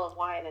bottle of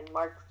wine and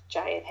Mark's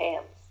giant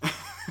hands.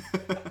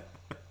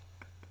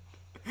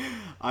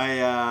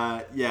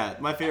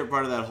 My favorite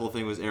part of that whole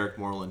thing was Eric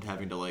Moreland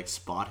having to like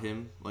spot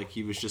him, like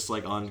he was just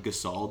like on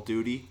Gasol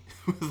duty.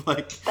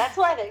 Like that's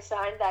why they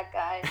signed that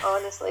guy.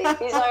 Honestly,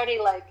 he's already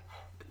like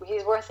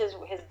he's worth his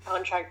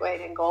contract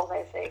weight in gold,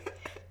 I think.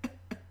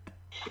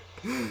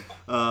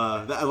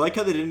 I like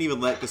how they didn't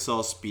even let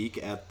Gasol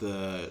speak at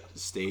the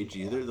stage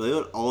either. They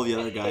let all the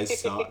other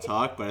guys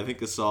talk, but I think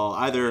Gasol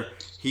either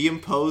he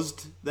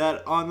imposed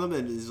that on them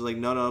and is like,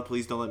 no,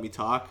 please don't let me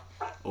talk,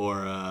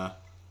 or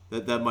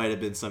That might have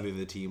been something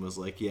the team was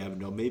like, yeah,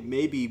 no,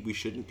 maybe we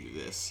shouldn't do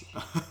this.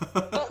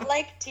 But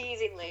like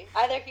teasingly.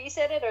 Either he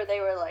said it or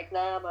they were like,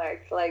 nah,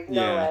 Mark, like,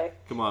 no way.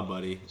 Come on,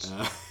 buddy.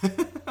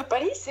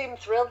 But he seemed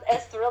thrilled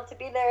to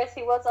be there as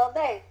he was all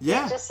day. Yeah.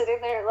 He was just sitting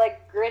there,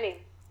 like, grinning,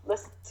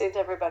 listening to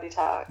everybody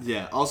talk.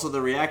 Yeah, also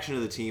the reaction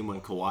of the team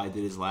when Kawhi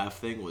did his laugh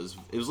thing it was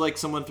like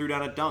someone threw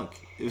down a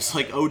dunk. It was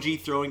like OG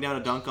throwing down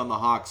a dunk on the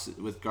Hawks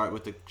with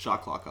the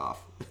shot clock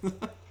off.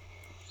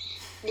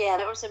 Yeah,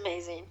 that was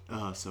amazing.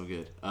 Oh, so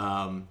good.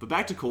 But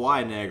back to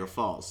Kawhi and Niagara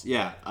Falls.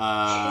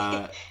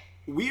 Yeah.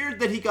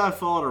 Weird that he got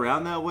followed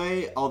around that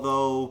way,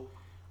 although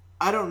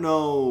I don't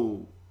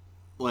know,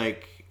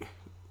 like,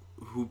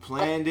 who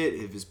planned it,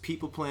 if his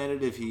people planned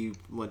it, if he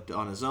went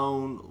on his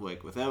own,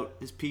 like, without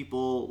his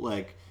people.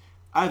 Like,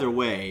 either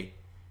way,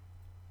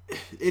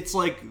 it's,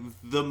 like,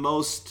 the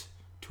most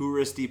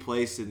touristy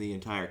place in the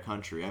entire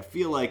country. I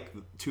feel like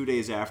 2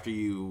 days after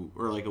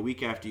or like a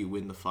week after you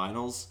win the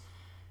finals,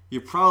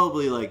 you're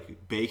probably,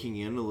 like, baking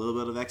in a little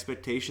bit of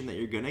expectation that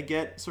you're going to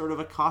get sort of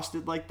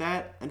accosted like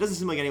that. It doesn't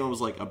seem like anyone was,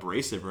 like,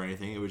 abrasive or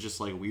anything. It was just,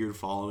 like, weird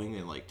following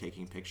and, like,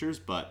 taking pictures.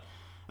 But,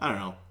 I don't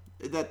know.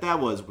 That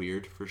was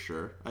weird, for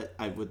sure.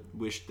 I would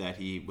wish that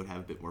he would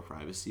have a bit more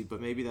privacy,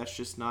 but maybe that's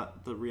just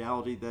not the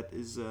reality that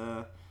is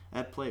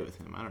at play with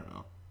him. I don't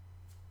know.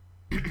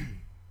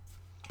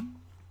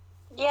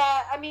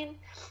 Yeah, I mean,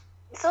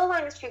 so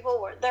long as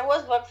people were... There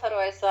was one photo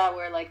I saw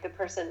where, like, the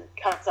person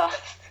cuts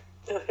off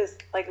his,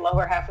 like,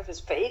 lower half of his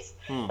face.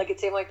 Like, it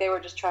seemed like they were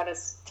just trying to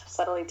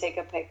subtly take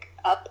a pic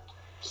up,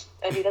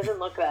 and he doesn't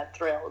look that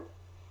thrilled.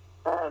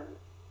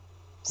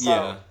 So,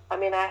 yeah. I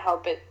mean, I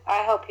hope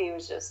he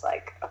was just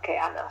like, okay,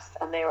 enough.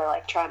 And they were,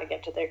 like, trying to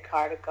get to their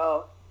car to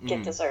go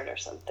get dessert or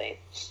something.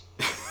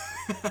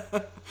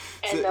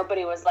 And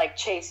nobody was, like,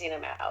 chasing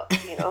him out,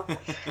 you know?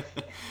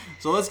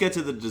 So let's get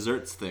to the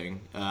desserts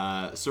thing.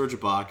 Serge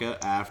Ibaka,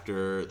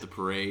 after the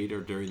parade or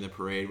during the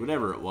parade,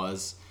 whatever it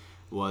was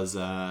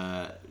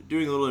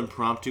doing a little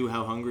impromptu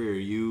 "How hungry are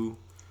you?"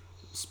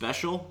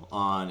 special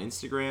on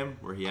Instagram,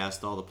 where he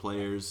asked all the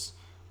players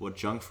what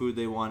junk food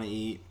they want to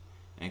eat.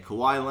 And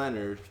Kawhi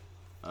Leonard,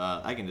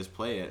 I can just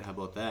play it. How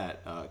about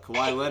that?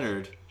 Kawhi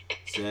Leonard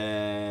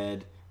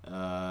said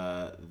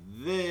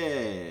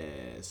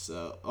this.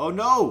 Oh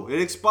no, it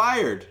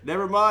expired.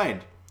 Never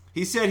mind.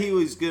 He said he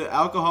was gonna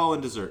alcohol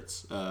and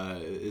desserts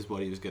is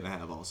what he was gonna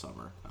have all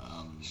summer.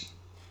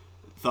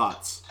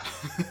 Thoughts?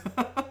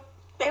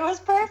 It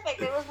was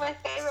perfect. It was my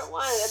favorite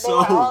one. And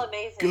So they were all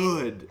amazing.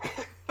 good.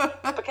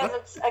 Because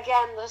it's,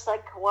 again, just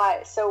like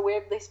Kawhi, it's so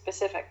weirdly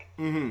specific.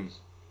 Mm-hmm.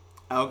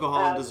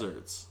 Alcohol and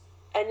desserts.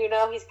 And you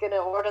know he's going to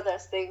order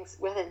those things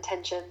with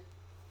intention.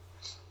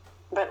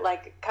 But,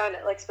 like, kind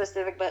of, like,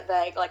 specific but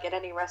vague. Like, at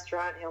any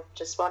restaurant, he'll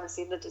just want to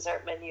see the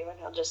dessert menu, and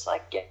he'll just,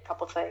 like, get a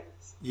couple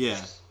things.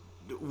 Yeah.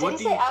 Did he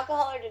say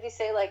alcohol, or did he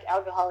say, like,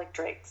 alcoholic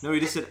drinks? No, he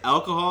just said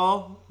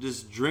alcohol,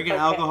 just drinking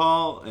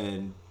alcohol,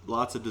 and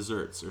lots of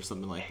desserts, or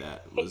something like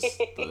that. It's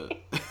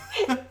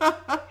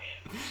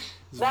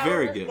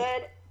very was good.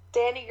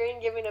 Danny Green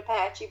giving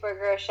Apache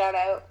Burger a shout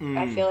out.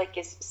 I feel like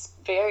it's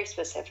very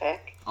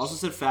specific. Also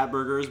said Fat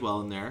Burger as well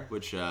in there,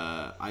 which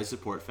I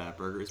support. Fat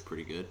Burger is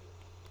pretty good.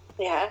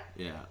 Yeah.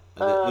 Yeah.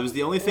 It was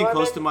the only thing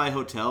close to my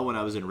hotel when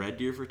I was in Red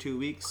Deer for 2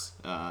 weeks.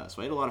 So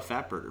I ate a lot of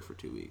Fat Burger for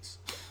 2 weeks.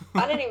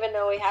 I didn't even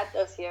know we had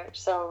those here,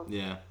 so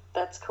yeah,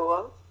 that's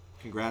cool.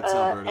 Congrats,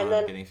 Alberta,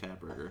 on getting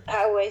Fat Burger.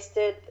 How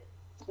wasted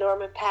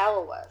Norman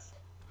Powell was.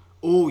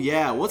 Oh,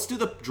 yeah. Let's do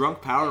the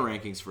drunk power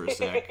rankings for a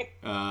sec.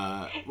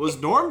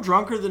 Was Norm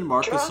drunker than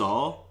Marc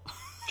Gasol?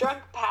 Drunk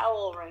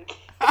Powell ranking.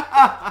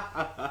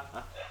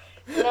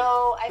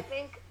 No, I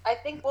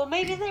think, well,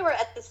 maybe they were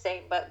at the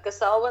same, but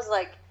Gasol was,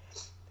 like,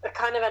 a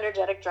kind of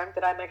energetic drunk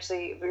that I'm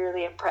actually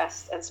really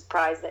impressed and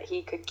surprised that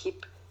he could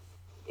keep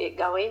it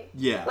going.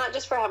 Yeah. Not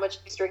just for how much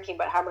he's drinking,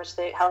 but how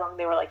long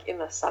they were, like, in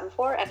the sun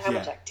for, and how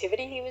much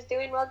activity he was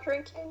doing while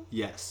drinking.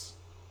 Yes.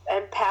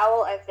 And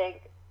Powell, I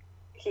think,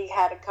 he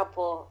had a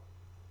couple,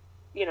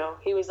 you know,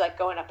 he was, like,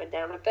 going up and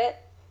down a bit.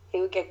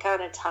 He would get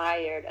kind of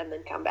tired and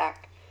then come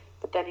back.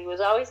 But then he was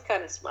always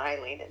kind of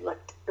smiling and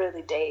looked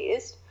really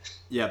dazed.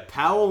 Yeah,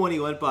 Powell, when he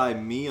went by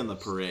me on the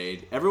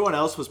parade, everyone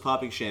else was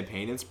popping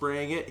champagne and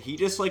spraying it. He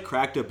just, like,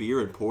 cracked a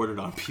beer and poured it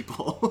on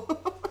people.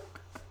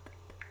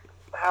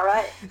 All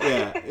right.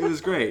 Yeah, it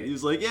was great. He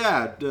was like,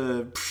 yeah,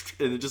 and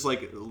it just,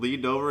 like,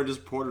 leaned over and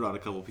just poured it on a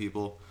couple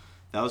people.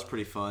 That was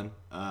pretty fun.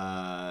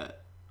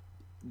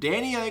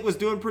 Danny, I think, was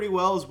doing pretty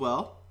well as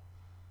well.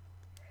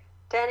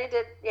 Danny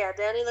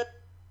looked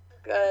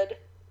good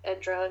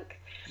and drunk.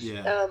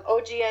 Yeah.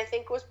 OG, I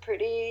think, was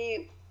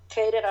pretty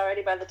faded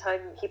already by the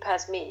time he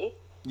passed me.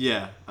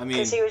 Yeah, I mean...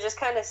 Because he was just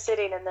kind of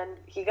sitting, and then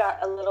he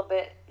got a little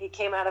bit... He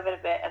came out of it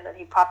a bit, and then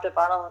he popped a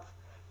bottle of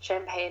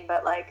champagne,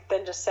 but, like,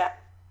 then just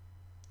sat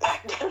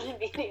back down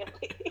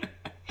immediately.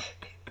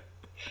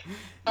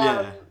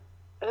 Yeah.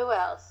 Who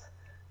else?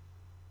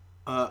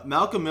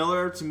 Malcolm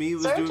Miller, to me,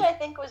 was Serge, I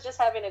think, was just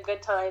having a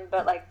good time,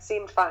 but, like,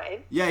 seemed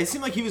fine. Yeah, it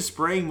seemed like he was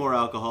spraying more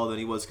alcohol than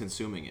he was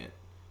consuming it.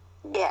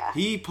 Yeah.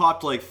 He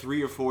popped like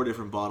 3 or 4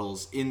 different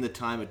bottles in the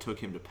time it took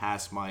him to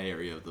pass my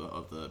area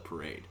of the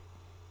parade.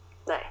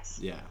 Nice.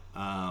 Yeah.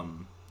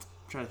 I'm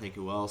trying to think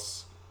who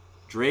else.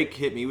 Drake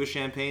hit me with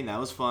champagne. That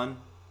was fun.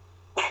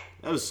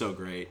 That was so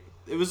great.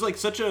 It was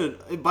like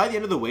by the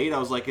end of the wait, I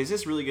was like, is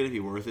this really going to be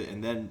worth it?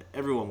 And then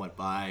everyone went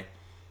by,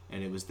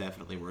 and it was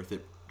definitely worth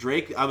it.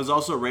 Drake, I was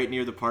also right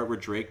near the part where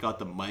Drake got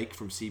the mic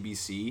from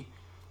CBC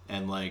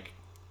and like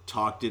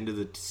talked into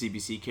the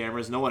CBC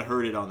cameras. No one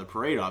heard it on the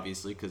parade,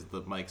 obviously, because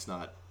the mic's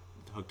not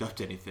hooked up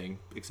to anything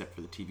except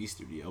for the TV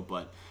studio.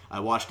 But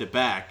I watched it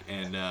back,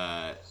 and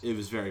it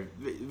was very,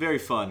 very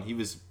fun. He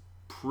was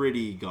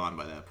pretty gone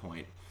by that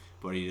point,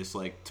 but he just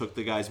like took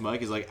the guy's mic.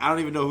 He's like, I don't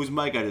even know whose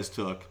mic I just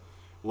took.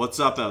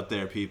 What's up out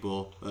there,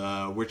 people?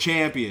 We're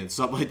champions,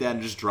 something like that,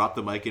 and just dropped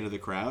the mic into the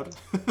crowd.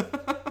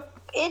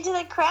 Into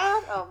the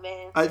crowd? Oh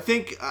man. I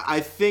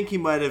think he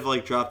might have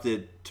like dropped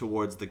it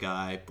towards the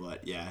guy,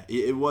 but yeah,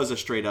 it was a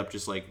straight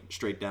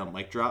down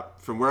mic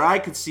drop. From where I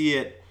could see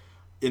it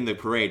in the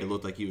parade, it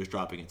looked like he was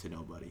dropping it to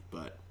nobody.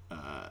 But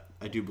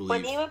I do believe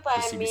when he went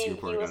by me,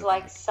 he was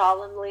like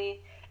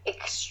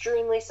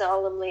extremely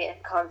solemnly,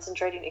 and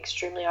concentrating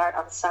extremely hard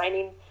on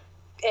signing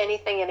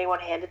anything anyone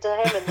handed to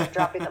him, and then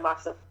dropping them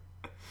off the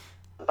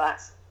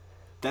bus.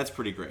 That's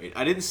pretty great.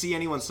 I didn't see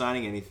anyone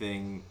signing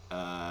anything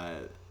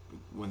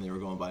when they were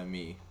going by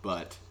me,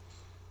 but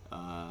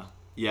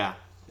yeah.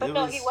 But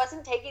no, he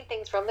wasn't taking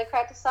things from the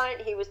crowd to sign.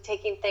 He was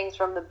taking things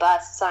from the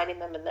bus, signing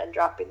them, and then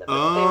dropping them.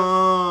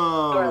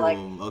 Oh, they were like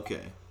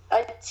okay.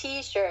 A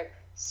T-shirt,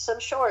 some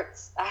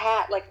shorts, a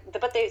hat.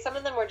 But some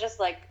of them were just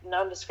like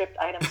nondescript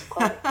items of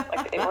clothing.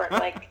 Like they weren't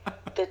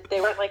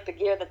like the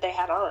gear that they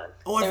had on.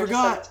 Oh, I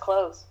forgot.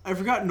 Clothes. I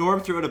forgot. Norm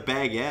threw out a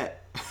baguette.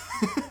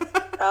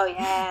 Oh,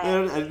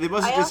 yeah. They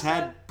must have just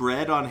had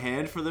bread on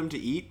hand for them to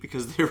eat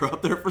because they were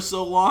up there for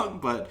so long.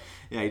 But,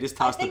 yeah, he just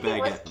tossed the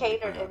bag. I think it was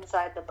catered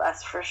inside the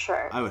bus for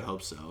sure. I would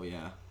hope so,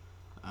 yeah.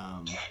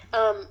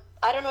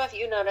 I don't know if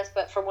you noticed,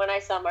 but from when I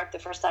saw Mark the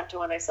first time to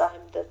when I saw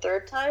him the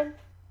third time,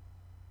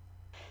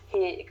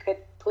 he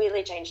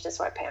completely changed his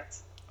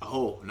sweatpants.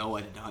 Oh, no,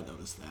 I did not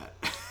notice that.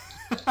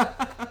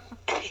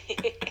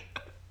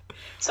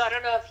 So I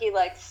don't know if he,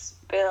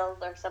 spilled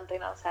or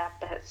something else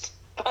happened.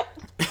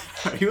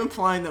 Are you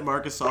implying that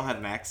Marc Gasol had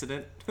an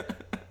accident?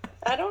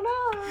 I don't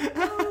know.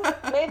 No.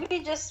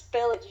 Maybe just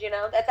spillage,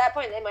 At that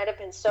point, they might have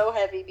been so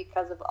heavy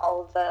because of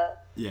all of the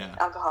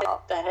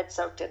alcohol that had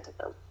soaked into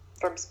them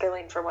from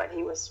spilling from what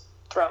he was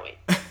throwing.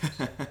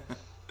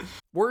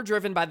 We're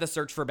driven by the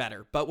search for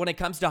better, but when it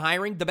comes to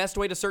hiring, the best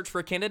way to search for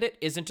a candidate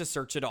isn't to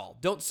search at all.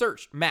 Don't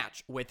search,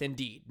 match with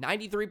Indeed.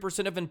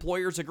 93% of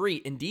employers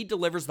agree Indeed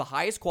delivers the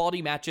highest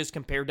quality matches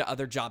compared to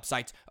other job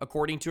sites,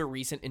 according to a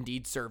recent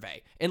Indeed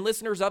survey. And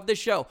listeners of this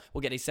show will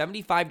get a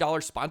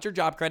 $75 sponsored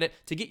job credit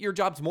to get your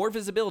jobs more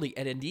visibility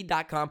at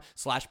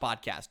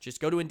Indeed.com/podcast.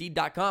 Just go to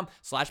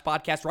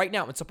Indeed.com/podcast right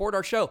now and support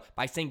our show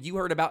by saying you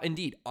heard about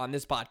Indeed on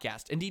this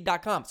podcast.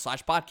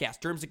 Indeed.com/podcast.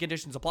 Terms and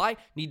conditions apply.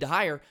 Need to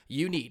hire?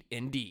 You need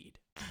Indeed.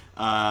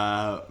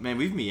 Man,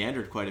 we've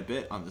meandered quite a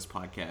bit on this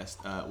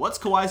podcast. What's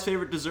Kawhi's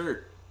favorite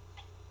dessert?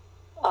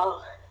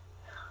 Oh,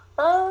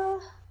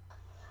 I'm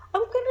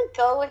gonna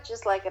go with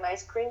just an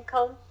ice cream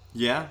cone.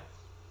 Yeah?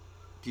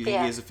 Do you think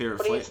he has a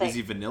favorite flavor? Is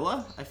he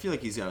vanilla? I feel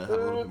like he's got to have a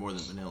little bit more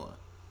than vanilla.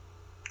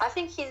 I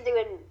think he's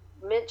doing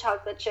mint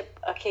chocolate chip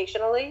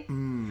occasionally.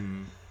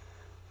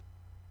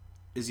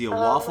 Is he a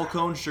waffle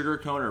cone, sugar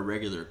cone, or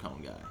regular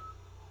cone guy?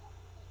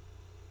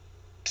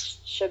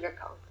 Sugar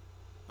cone.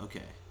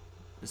 Okay.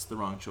 It's the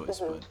wrong choice,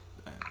 but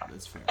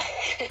that's fair.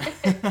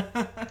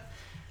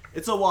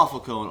 It's a waffle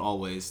cone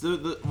always.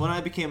 When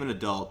I became an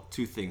adult,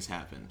 2 things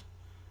happened.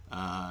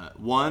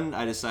 One,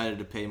 I decided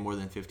to pay more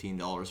than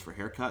 $15 for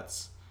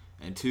haircuts.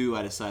 And 2,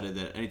 I decided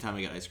that anytime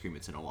I get ice cream,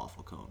 it's in a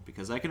waffle cone.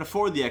 Because I can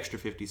afford the extra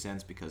 50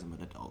 cents because I'm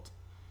an adult.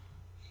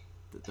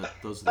 Those are the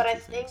 2 things. But I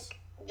think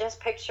just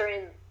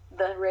picturing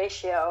the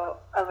ratio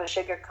of a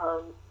sugar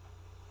cone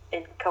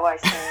in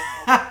Kawhi's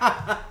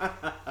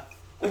hand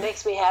it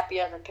makes me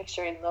happier than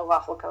picturing the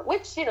waffle cone,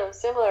 which,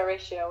 similar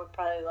ratio would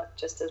probably look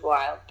just as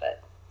wild,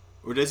 but...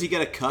 Or does he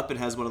get a cup and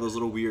has one of those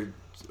little weird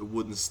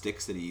wooden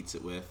sticks that he eats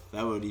it with?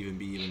 That would be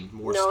even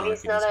more stark in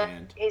his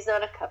hand. He's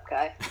not a cup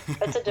guy.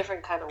 That's a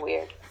different kind of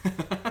weird.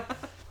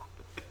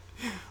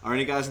 Are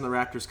any guys in the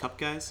Raptors cup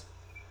guys?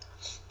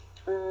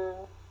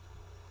 No.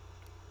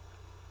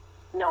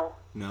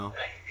 No?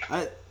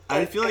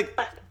 I feel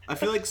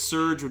like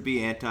Serge would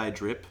be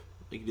anti-drip.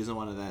 Like, he doesn't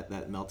want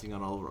that melting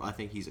on all over. I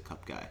think he's a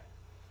cup guy.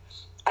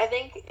 I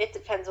think it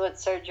depends what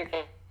Serge you're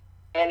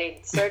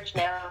getting. Serge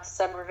now,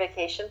 summer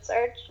vacation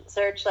Serge.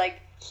 Serge,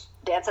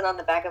 dancing on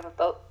the back of a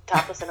boat,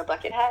 topless in a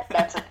bucket hat.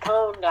 That's a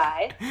cone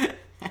guy.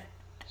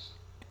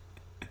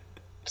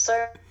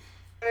 Serge,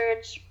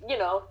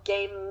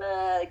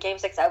 game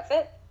 6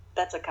 outfit.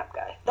 That's a cup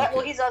guy.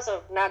 Well, he's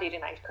also not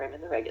eating ice cream in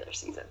the regular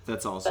season.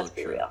 That's also Let's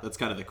true. Be real. That's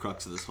kind of the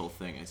crux of this whole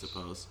thing, I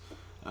suppose.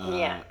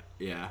 Yeah.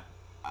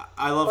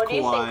 I love Kawhi. What do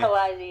you think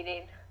Kawhi's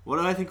eating? What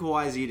do I think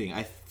Kawhi's eating?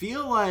 I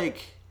feel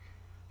like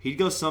he'd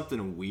go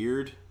something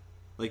weird.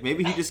 Like,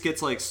 maybe he just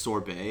gets,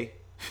 sorbet.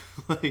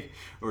 like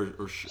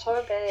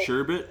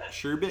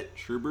sherbet.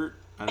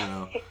 I don't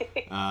know.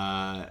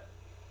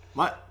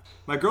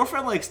 My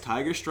girlfriend likes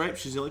tiger stripe.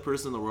 She's the only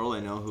person in the world I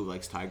know who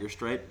likes tiger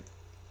stripe.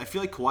 I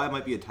feel like Kawhi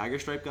might be a tiger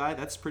stripe guy.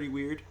 That's pretty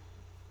weird.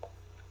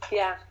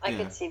 Yeah, I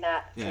can see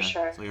that for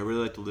sure. It's like I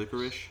really like the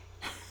licorice.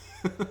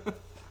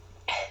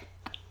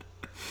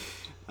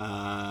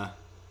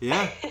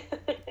 Yeah.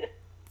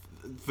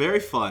 Very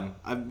fun.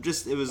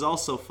 It was all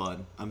so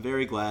fun. I'm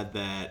very glad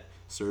that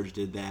Serge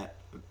did that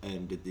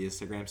and did the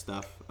Instagram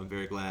stuff. I'm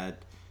very glad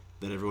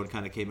that everyone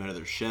kind of came out of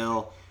their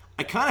shell.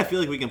 I kind of feel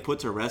like we can put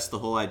to rest the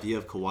whole idea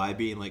of Kawhi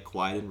being like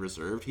quiet and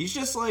reserved. He's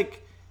just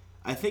like,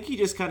 I think he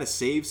just kind of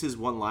saves his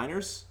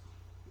one-liners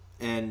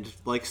and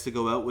likes to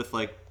go out with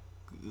like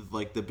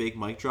the big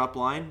mic drop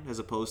line as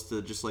opposed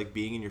to just like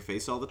being in your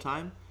face all the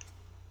time,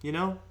 you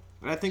know?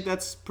 And I think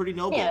that's pretty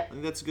noble. Yeah. I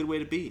think that's a good way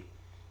to be.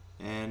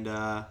 And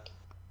I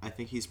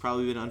think he's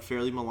probably been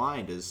unfairly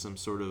maligned as some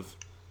sort of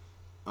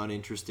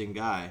uninteresting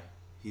guy.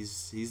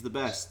 He's the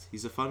best.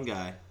 He's a fun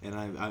guy. And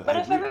But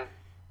if everyone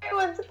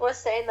was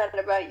saying that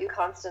about you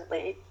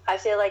constantly, I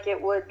feel like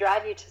it would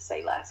drive you to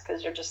say less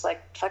because you're just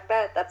like, fuck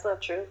that, that's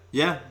not true.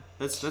 Yeah,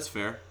 that's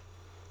fair.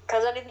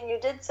 Because anything you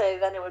did say,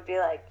 then it would be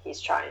like,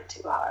 he's trying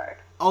too hard.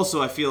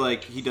 Also, I feel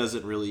like he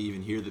doesn't really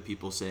even hear the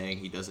people saying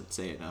he doesn't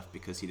say enough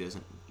because he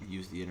doesn't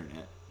use the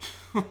internet.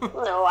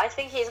 No, I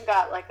think he's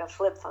got like a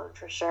flip phone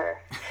for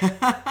sure.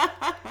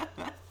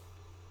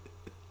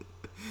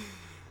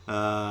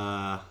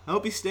 I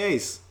hope he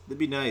stays. That'd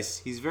be nice.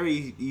 He's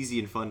very easy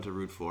and fun to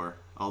root for.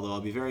 Although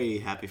I'll be very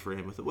happy for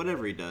him with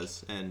whatever he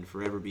does and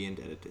forever be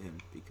indebted to him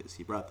because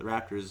he brought the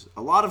Raptors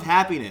a lot of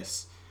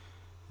happiness.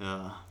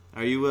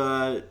 Are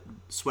you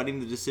sweating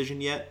the decision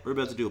yet? We're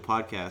about to do a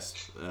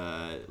podcast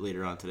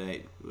later on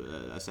today,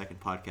 a second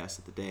podcast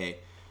of the day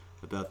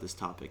about this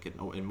topic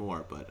and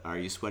more. But are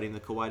you sweating the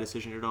Kawhi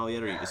decision at all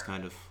yet, or are you just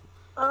kind of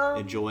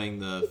enjoying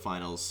the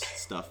finals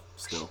stuff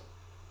still?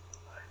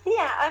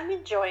 Yeah, I'm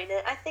enjoying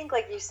it. I think,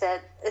 like you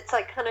said, it's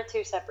like kind of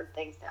two separate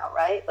things now,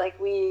 right? Like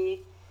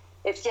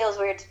it feels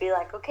weird to be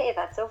like, okay,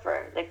 that's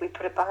over. Like we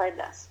put it behind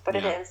us, but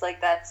it is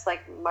like that's like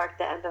marked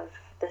the end of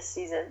this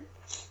season.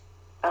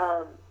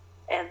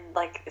 And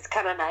like it's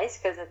kind of nice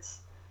because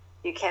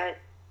you can't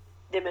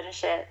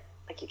diminish it,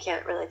 like you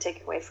can't really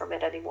take away from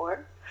it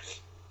anymore.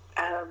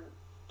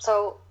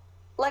 So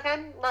like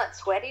I'm not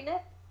sweating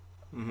it,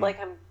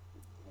 like I'm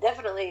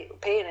definitely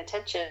paying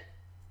attention,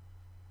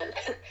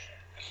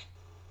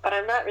 but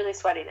I'm not really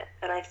sweating it.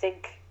 And I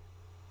think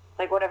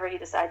like whatever he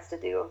decides to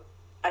do,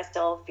 I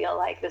still feel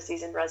like the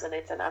season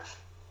resonates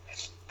enough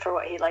for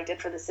what he did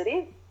for the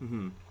city.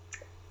 Mm-hmm.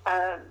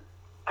 I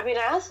mean,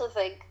 I also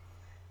think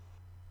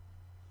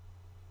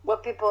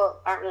what people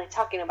aren't really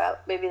talking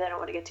about, maybe they don't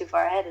want to get too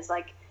far ahead, is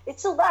like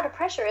it's a lot of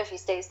pressure if he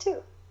stays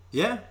too.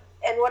 Yeah.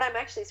 And what I'm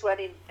actually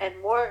sweating and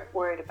more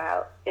worried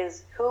about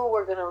is who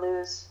we're gonna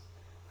lose.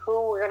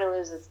 Who we're gonna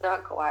lose that's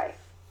not Kawhi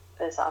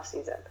this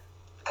offseason,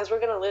 because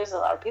we're gonna lose a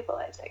lot of people,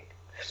 I think.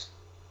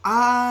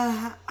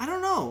 I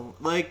don't know.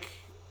 Like,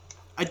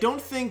 I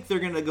don't think they're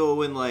gonna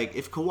go in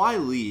if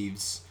Kawhi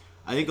leaves.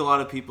 I think a lot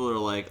of people are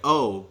like,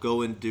 oh,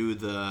 go and do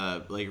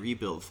the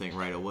rebuild thing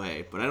right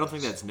away. But I don't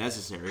think that's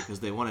necessary because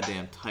they want a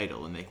damn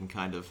title and they can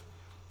kind of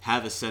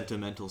have a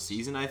sentimental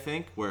season, I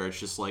think, where it's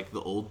just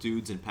the old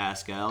dudes and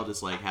Pascal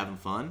just having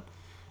fun.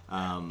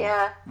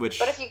 Yeah. But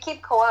if you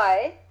keep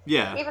Kawhi,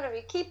 yeah, even if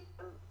you keep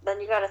him,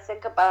 then you got to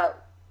think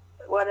about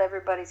what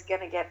everybody's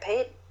gonna get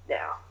paid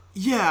now.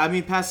 Yeah, I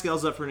mean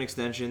Pascal's up for an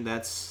extension.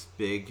 That's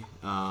big.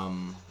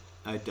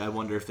 I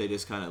wonder if they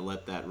just kind of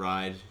let that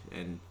ride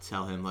and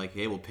tell him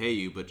hey, we'll pay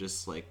you, but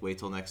just wait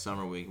till next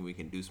summer we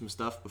can do some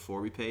stuff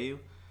before we pay you.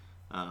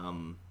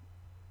 And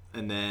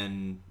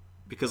then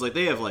because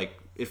they have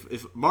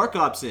if Mark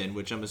opts in,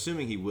 which I'm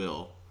assuming he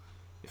will,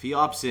 if he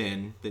opts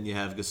in, then you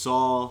have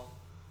Gasol,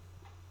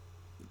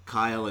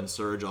 Kyle, and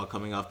Serge all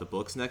coming off the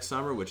books next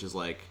summer, which is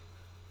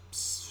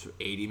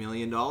 $80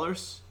 million.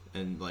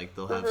 And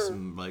they'll have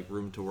some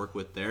room to work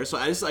with there. So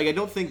I just I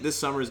don't think this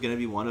summer is going to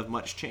be one of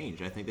much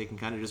change. I think they can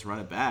kind of just run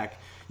it back.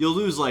 You'll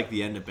lose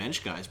the end of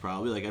bench guys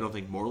probably. I don't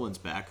think Moreland's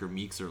back or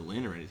Meeks or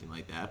Lynn or anything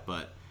like that.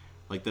 But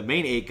the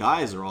main 8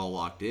 guys are all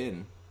locked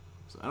in.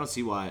 So I don't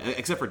see why,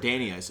 except for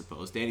Danny, I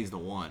suppose. Danny's the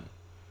one.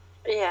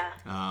 Yeah.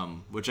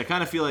 Which I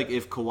kind of feel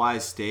if Kawhi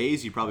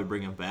stays, you probably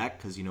bring him back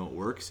because it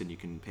works and you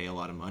can pay a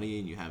lot of money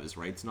and you have his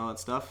rights and all that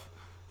stuff.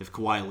 If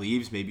Kawhi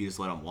leaves, maybe you just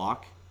let him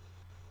walk.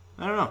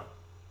 I don't know.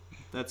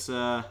 That's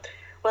Well,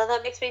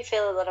 that makes me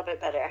feel a little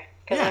bit better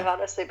because I've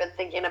honestly been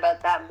thinking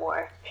about that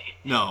more.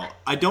 No,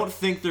 I don't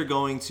think they're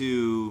going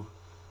to.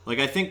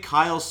 I think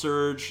Kyle,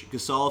 Serge,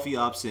 Gasol if he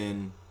opts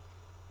in,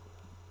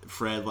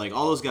 Fred,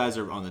 all those guys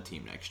are on the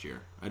team next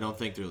year. I don't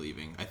think they're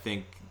leaving. I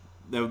think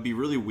that would be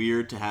really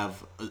weird to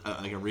have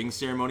a ring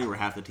ceremony where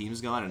half the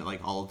team's gone and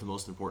all of the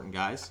most important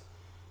guys.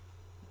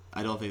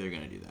 I don't think they're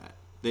going to do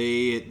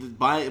that.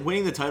 By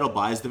winning the title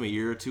buys them a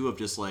year or two of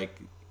just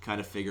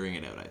kind of figuring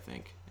it out, I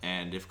think.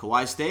 And if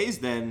Kawhi stays,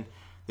 then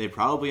they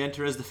probably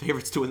enter as the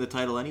favorites to win the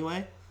title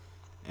anyway.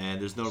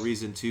 And there's no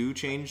reason to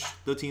change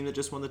the team that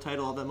just won the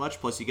title all that much.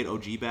 Plus, you get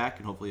OG back,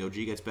 and hopefully OG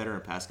gets better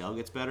and Pascal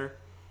gets better.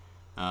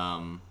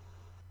 And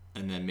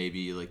then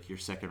maybe like your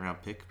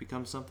second-round pick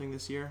becomes something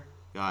this year.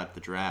 God, the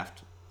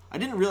draft. I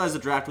didn't realize the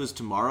draft was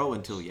tomorrow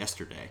until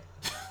yesterday.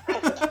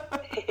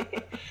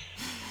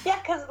 Yeah,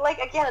 because, like,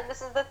 again,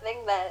 this is the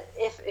thing that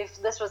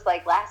if this was,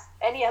 like,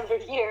 any other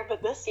year,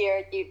 but this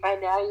year, by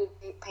now you'd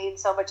be paying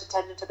so much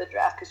attention to the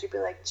draft because you'd be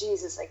like,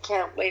 Jesus, I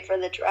can't wait for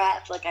the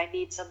draft. Like, I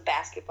need some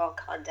basketball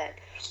content.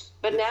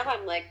 But now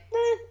I'm like,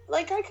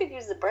 like, I could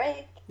use the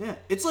break. Yeah,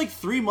 it's like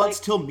 3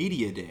 months till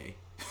media day.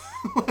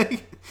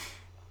 Like,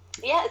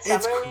 yeah, it's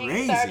summer league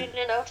crazy. started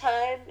in no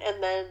time,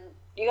 and then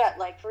you got,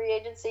 like, free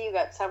agency, you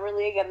got summer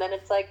league, and then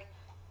it's like,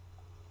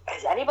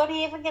 is anybody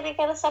even going to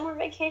get a summer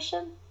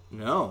vacation?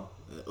 No.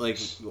 Like,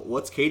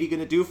 what's Katie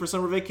going to do for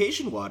summer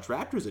vacation watch?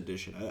 Raptors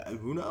edition.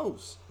 Who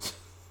knows?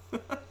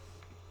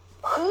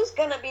 Who's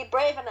going to be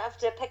brave enough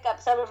to pick up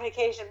summer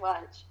vacation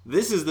watch?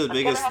 This is the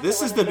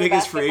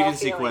biggest free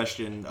agency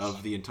question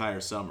of the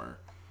entire summer.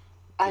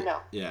 I know.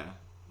 Yeah.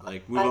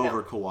 Like, move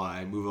over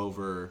Kawhi, move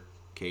over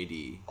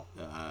KD.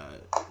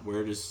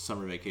 Where does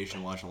summer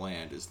vacation watch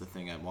land is the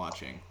thing I'm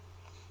watching.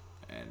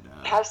 And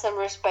have some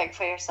respect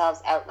for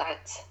yourselves,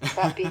 outlets.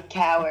 Stop being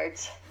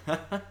cowards.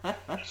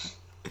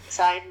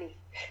 Sign me.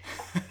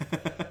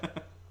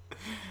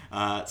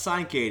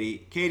 Sign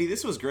Katie. Katie,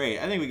 this was great.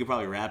 I think we could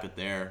probably wrap it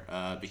there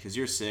because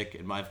you're sick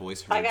and my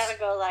voice hurts. I gotta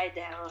go lie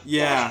down.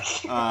 Yeah.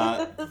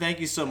 Thank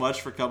you so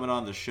much for coming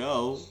on the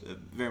show.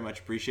 Very much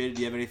appreciated.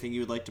 Do you have anything you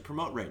would like to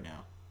promote right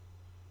now?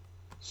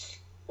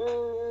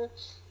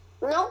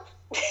 Nope.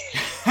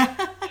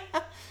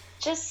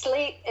 Just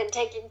sleep and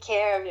taking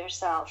care of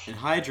yourself. And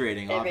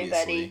hydrating,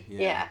 everybody. Obviously.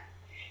 Yeah.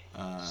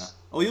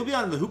 You'll be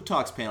on the Hoop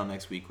Talks panel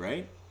next week,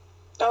 right?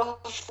 Oh,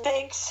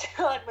 thanks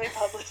on my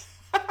public.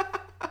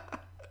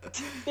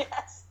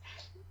 Yes.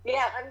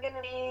 Yeah, I'm going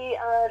to be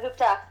on Hoop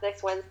Talks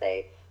next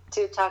Wednesday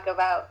to talk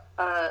about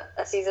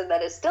a season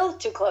that is still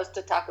too close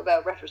to talk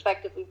about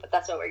retrospectively, but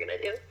that's what we're going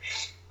to do.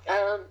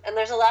 And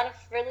there's a lot of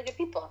really good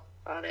people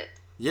on it.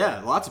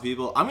 Yeah, lots of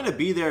people. I'm going to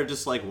be there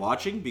just like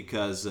watching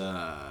because...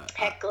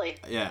 heckling.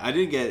 Yeah, I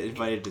didn't get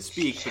invited to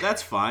speak, but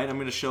that's fine. I'm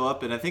going to show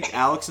up, and I think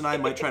Alex and I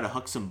might try to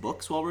huck some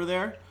books while we're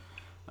there.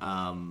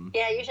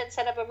 Yeah, you should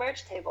set up a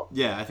merch table.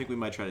 Yeah, I think we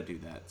might try to do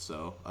that.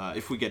 So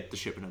if we get the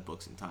shipment of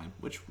books in time,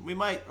 which we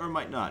might or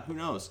might not, who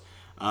knows?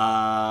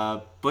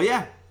 But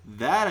yeah,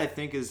 that I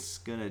think is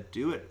gonna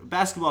do it.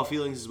 Basketball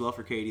feelings as well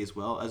for Katie as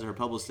well as her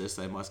publicist.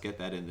 I must get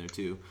that in there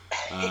too.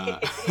 And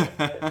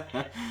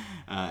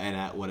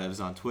at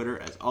whatevs on Twitter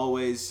as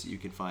always. You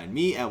can find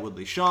me at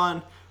Woodley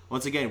Sean.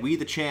 Once again, We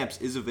the Champs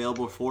is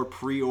available for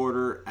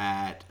pre-order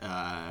at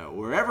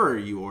wherever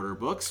you order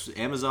books.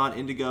 Amazon,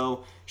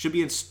 Indigo. Should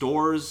be in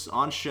stores,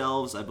 on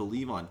shelves, I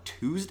believe on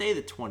Tuesday,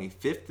 the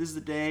 25th is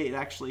the day it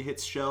actually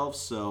hits shelves.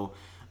 So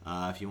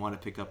if you want to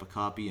pick up a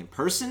copy in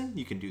person,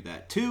 you can do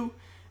that too.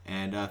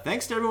 And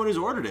thanks to everyone who's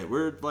ordered it.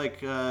 We're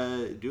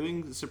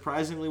doing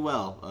surprisingly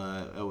well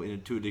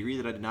to a degree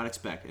that I did not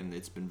expect. And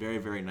it's been very,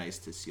 very nice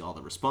to see all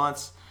the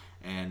response.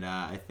 And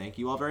I thank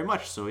you all very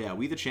much. So yeah,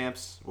 We the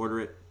Champs,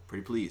 order it.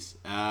 Pretty please.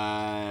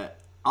 I'll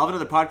have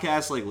another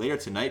podcast later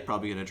tonight,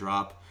 probably going to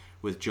drop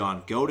with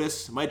John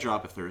Godis. Might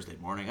drop it Thursday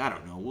morning. I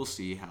don't know. We'll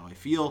see how I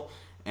feel.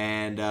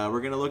 And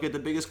we're going to look at the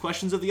biggest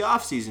questions of the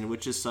offseason,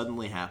 which is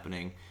suddenly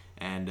happening.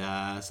 And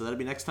so that'll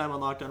be next time on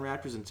Locked On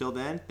Raptors. Until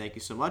then, thank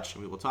you so much,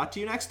 and we will talk to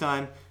you next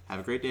time. Have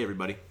a great day,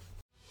 everybody.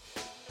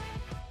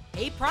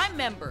 Hey, Prime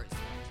members,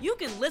 you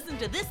can listen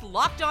to this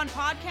Locked On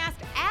podcast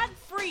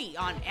ad-free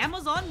on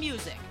Amazon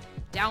Music.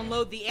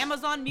 Download the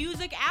Amazon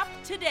Music app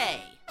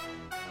today.